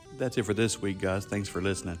 That's it for this week, guys. Thanks for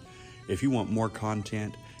listening. If you want more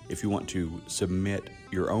content, if you want to submit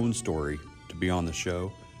your own story to be on the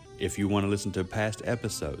show, if you want to listen to past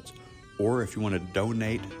episodes, or if you want to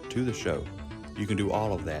donate to the show, you can do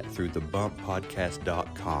all of that through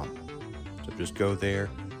thebumppodcast.com. So just go there,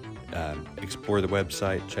 explore the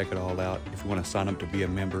website, check it all out. If you want to sign up to be a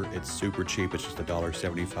member, it's super cheap. It's just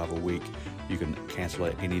 $1.75 a week. You can cancel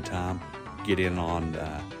at any time. Get in on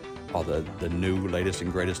all the new, latest,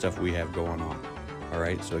 and greatest stuff we have going on. All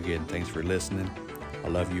right, so again, thanks for listening. I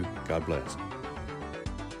love you. God bless.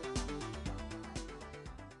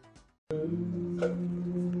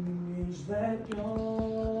 Is that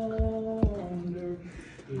yonder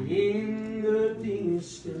in the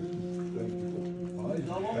distance,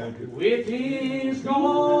 with his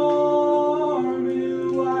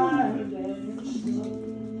garment white and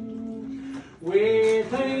snow,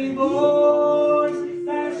 with a voice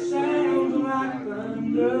that sounds like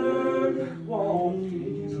thunder, walking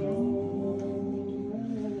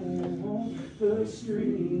on the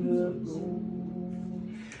street of gold.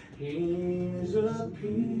 His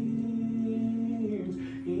appearance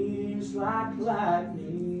is like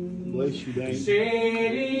lightning,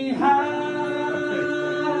 setting high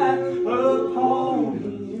upon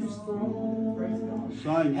his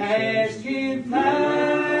throne, has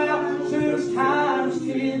 10,000 times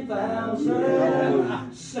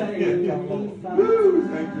 10,000 sanctified,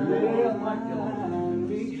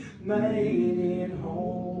 made it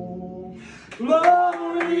home.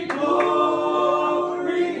 Glory,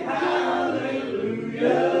 glory,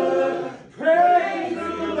 hallelujah, praise the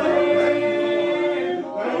Lamb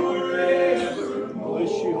forevermore.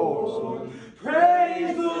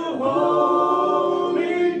 Praise the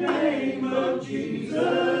holy name of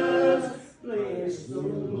Jesus. Bless the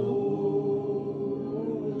Lord,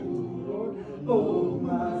 oh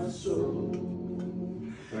my soul.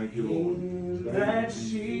 Thank you, Lord. In that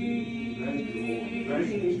sea,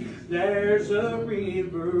 there's a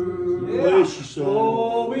river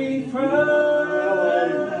flowing from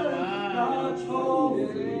God's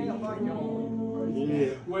holy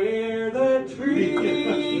throne, where the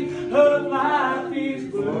tree of life is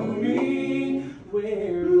blooming,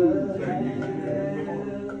 where the hand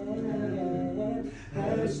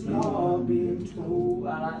has not been told.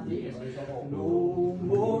 I like this. No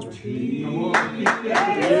more tears.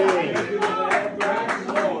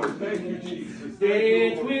 Thank you, Jesus.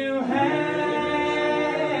 Death will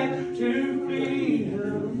have to flee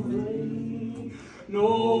away.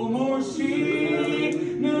 No more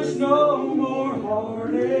sickness, no more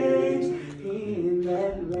heartaches in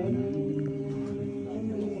that land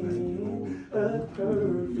of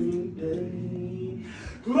perfect day.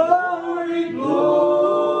 Glory,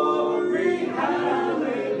 glory,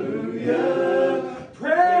 hallelujah,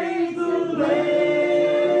 praise the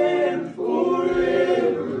Lamb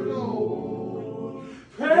forevermore.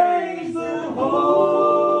 Praise the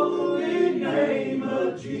holy name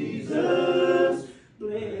of Jesus.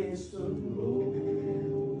 Bless the Lord,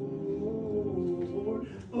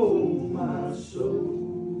 oh my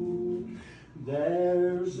soul.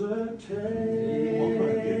 There's a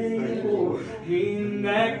table in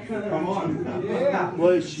that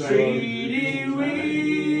country, seated with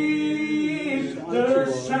the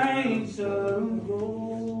saints of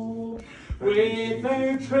old, with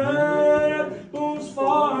their troubles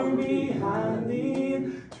far behind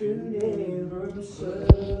them, to never suffer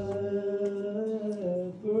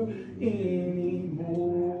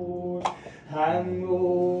anymore. I'm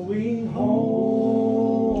going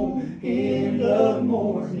home in the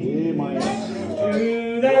morning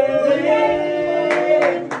to that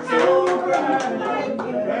land so bright and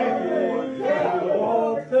bright.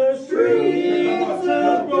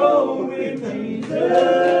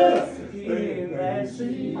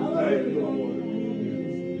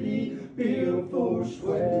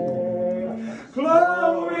 forswear.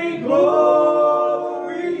 Glory,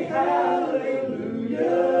 glory, hallelujah.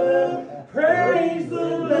 Praise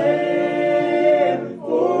the Lamb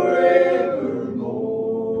forevermore.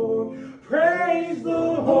 Praise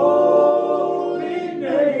the holy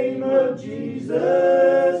name of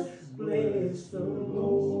Jesus. Bless the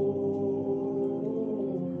Lord,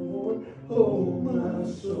 oh my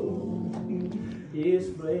soul. Yes,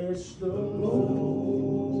 bless the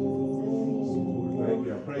Lord. Thank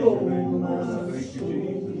you. I praise your name. Thank you,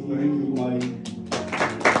 Jesus. Thank you, Wayne.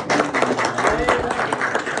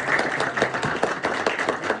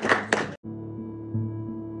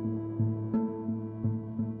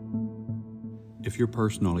 If you're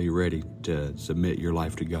personally ready to submit your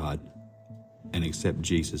life to God and accept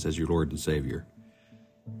Jesus as your Lord and Savior,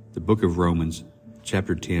 the book of Romans,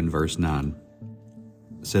 chapter 10, verse 9,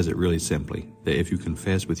 says it really simply, that if you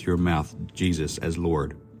confess with your mouth Jesus as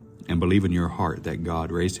Lord and believe in your heart that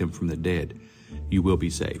God raised him from the dead, you will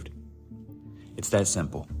be saved. It's that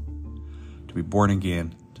simple. To be born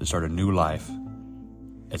again, to start a new life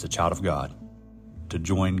as a child of God, to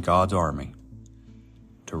join God's army,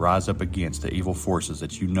 to rise up against the evil forces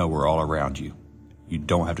that you know are all around you. You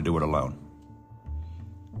don't have to do it alone.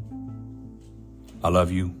 I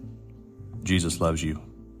love you. Jesus loves you.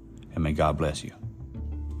 And may God bless you.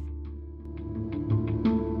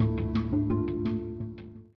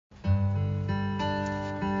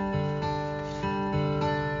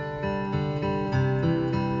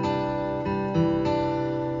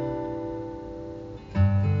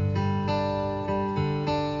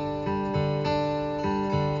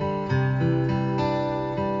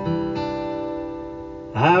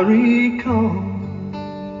 I recall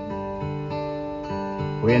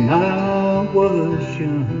when I was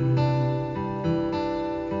young,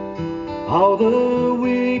 all the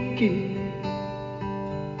wicked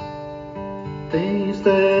things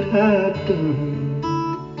that I'd done.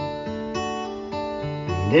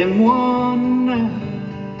 And then one night,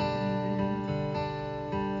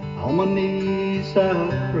 on my knees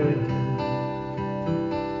I prayed.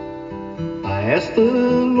 I asked the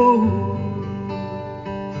Lord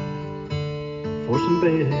for some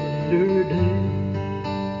better days.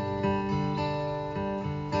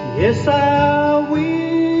 Yes, I went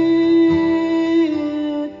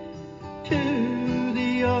to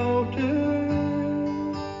the altar.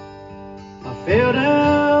 I fell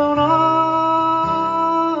down on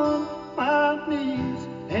my knees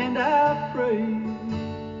and I prayed.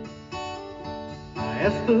 I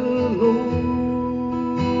asked the Lord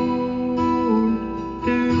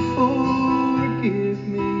to forgive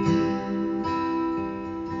me.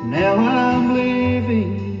 Now I'm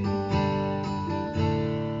living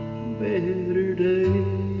better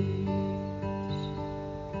days.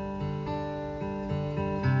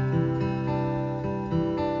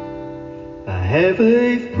 I have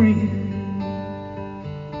a friend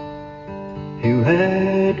who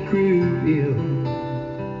had grew ill.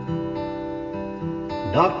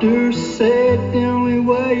 Doctors said the only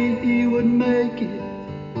way he would make it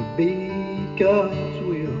would be God's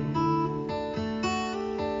will.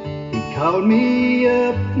 Called me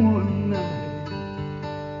up one night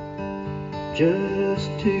just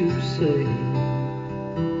to say,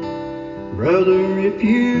 brother, if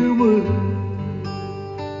you would,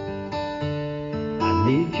 I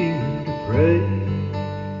need you to pray.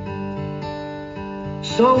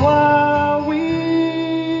 So I went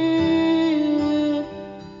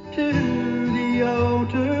to the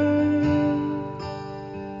altar.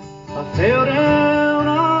 I fell down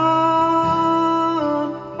on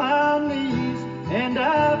my knees and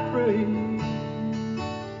I prayed.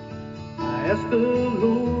 I asked the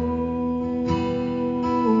Lord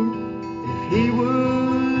if he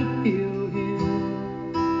would heal him,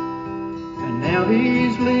 and now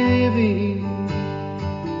he's living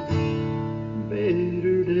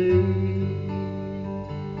better days.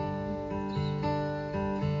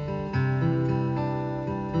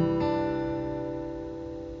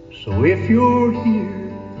 So if you're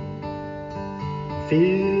here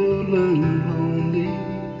feeling lonely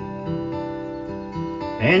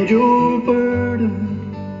and your burdens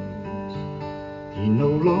you no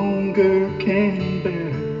longer can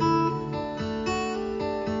bear,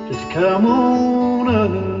 just come on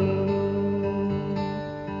up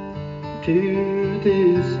to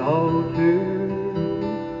this altar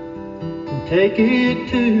and take it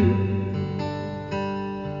to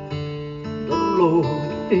the Lord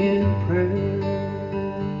in prayer.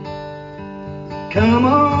 Come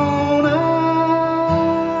on up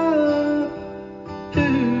to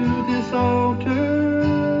this altar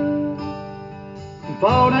and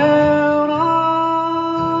fall down on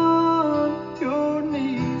your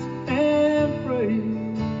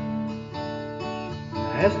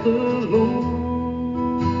ask the Lord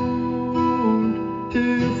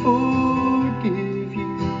to forgive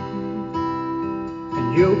you,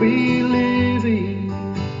 and you'll be living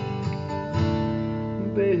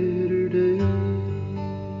better days.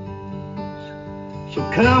 So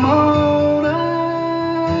come on up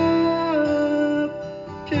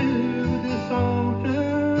to this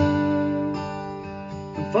altar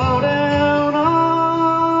and fall down on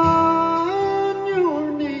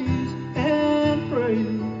your knees and pray.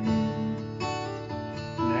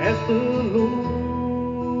 Ask the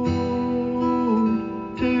Lord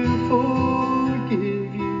to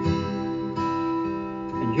forgive you,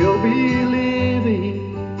 and you'll be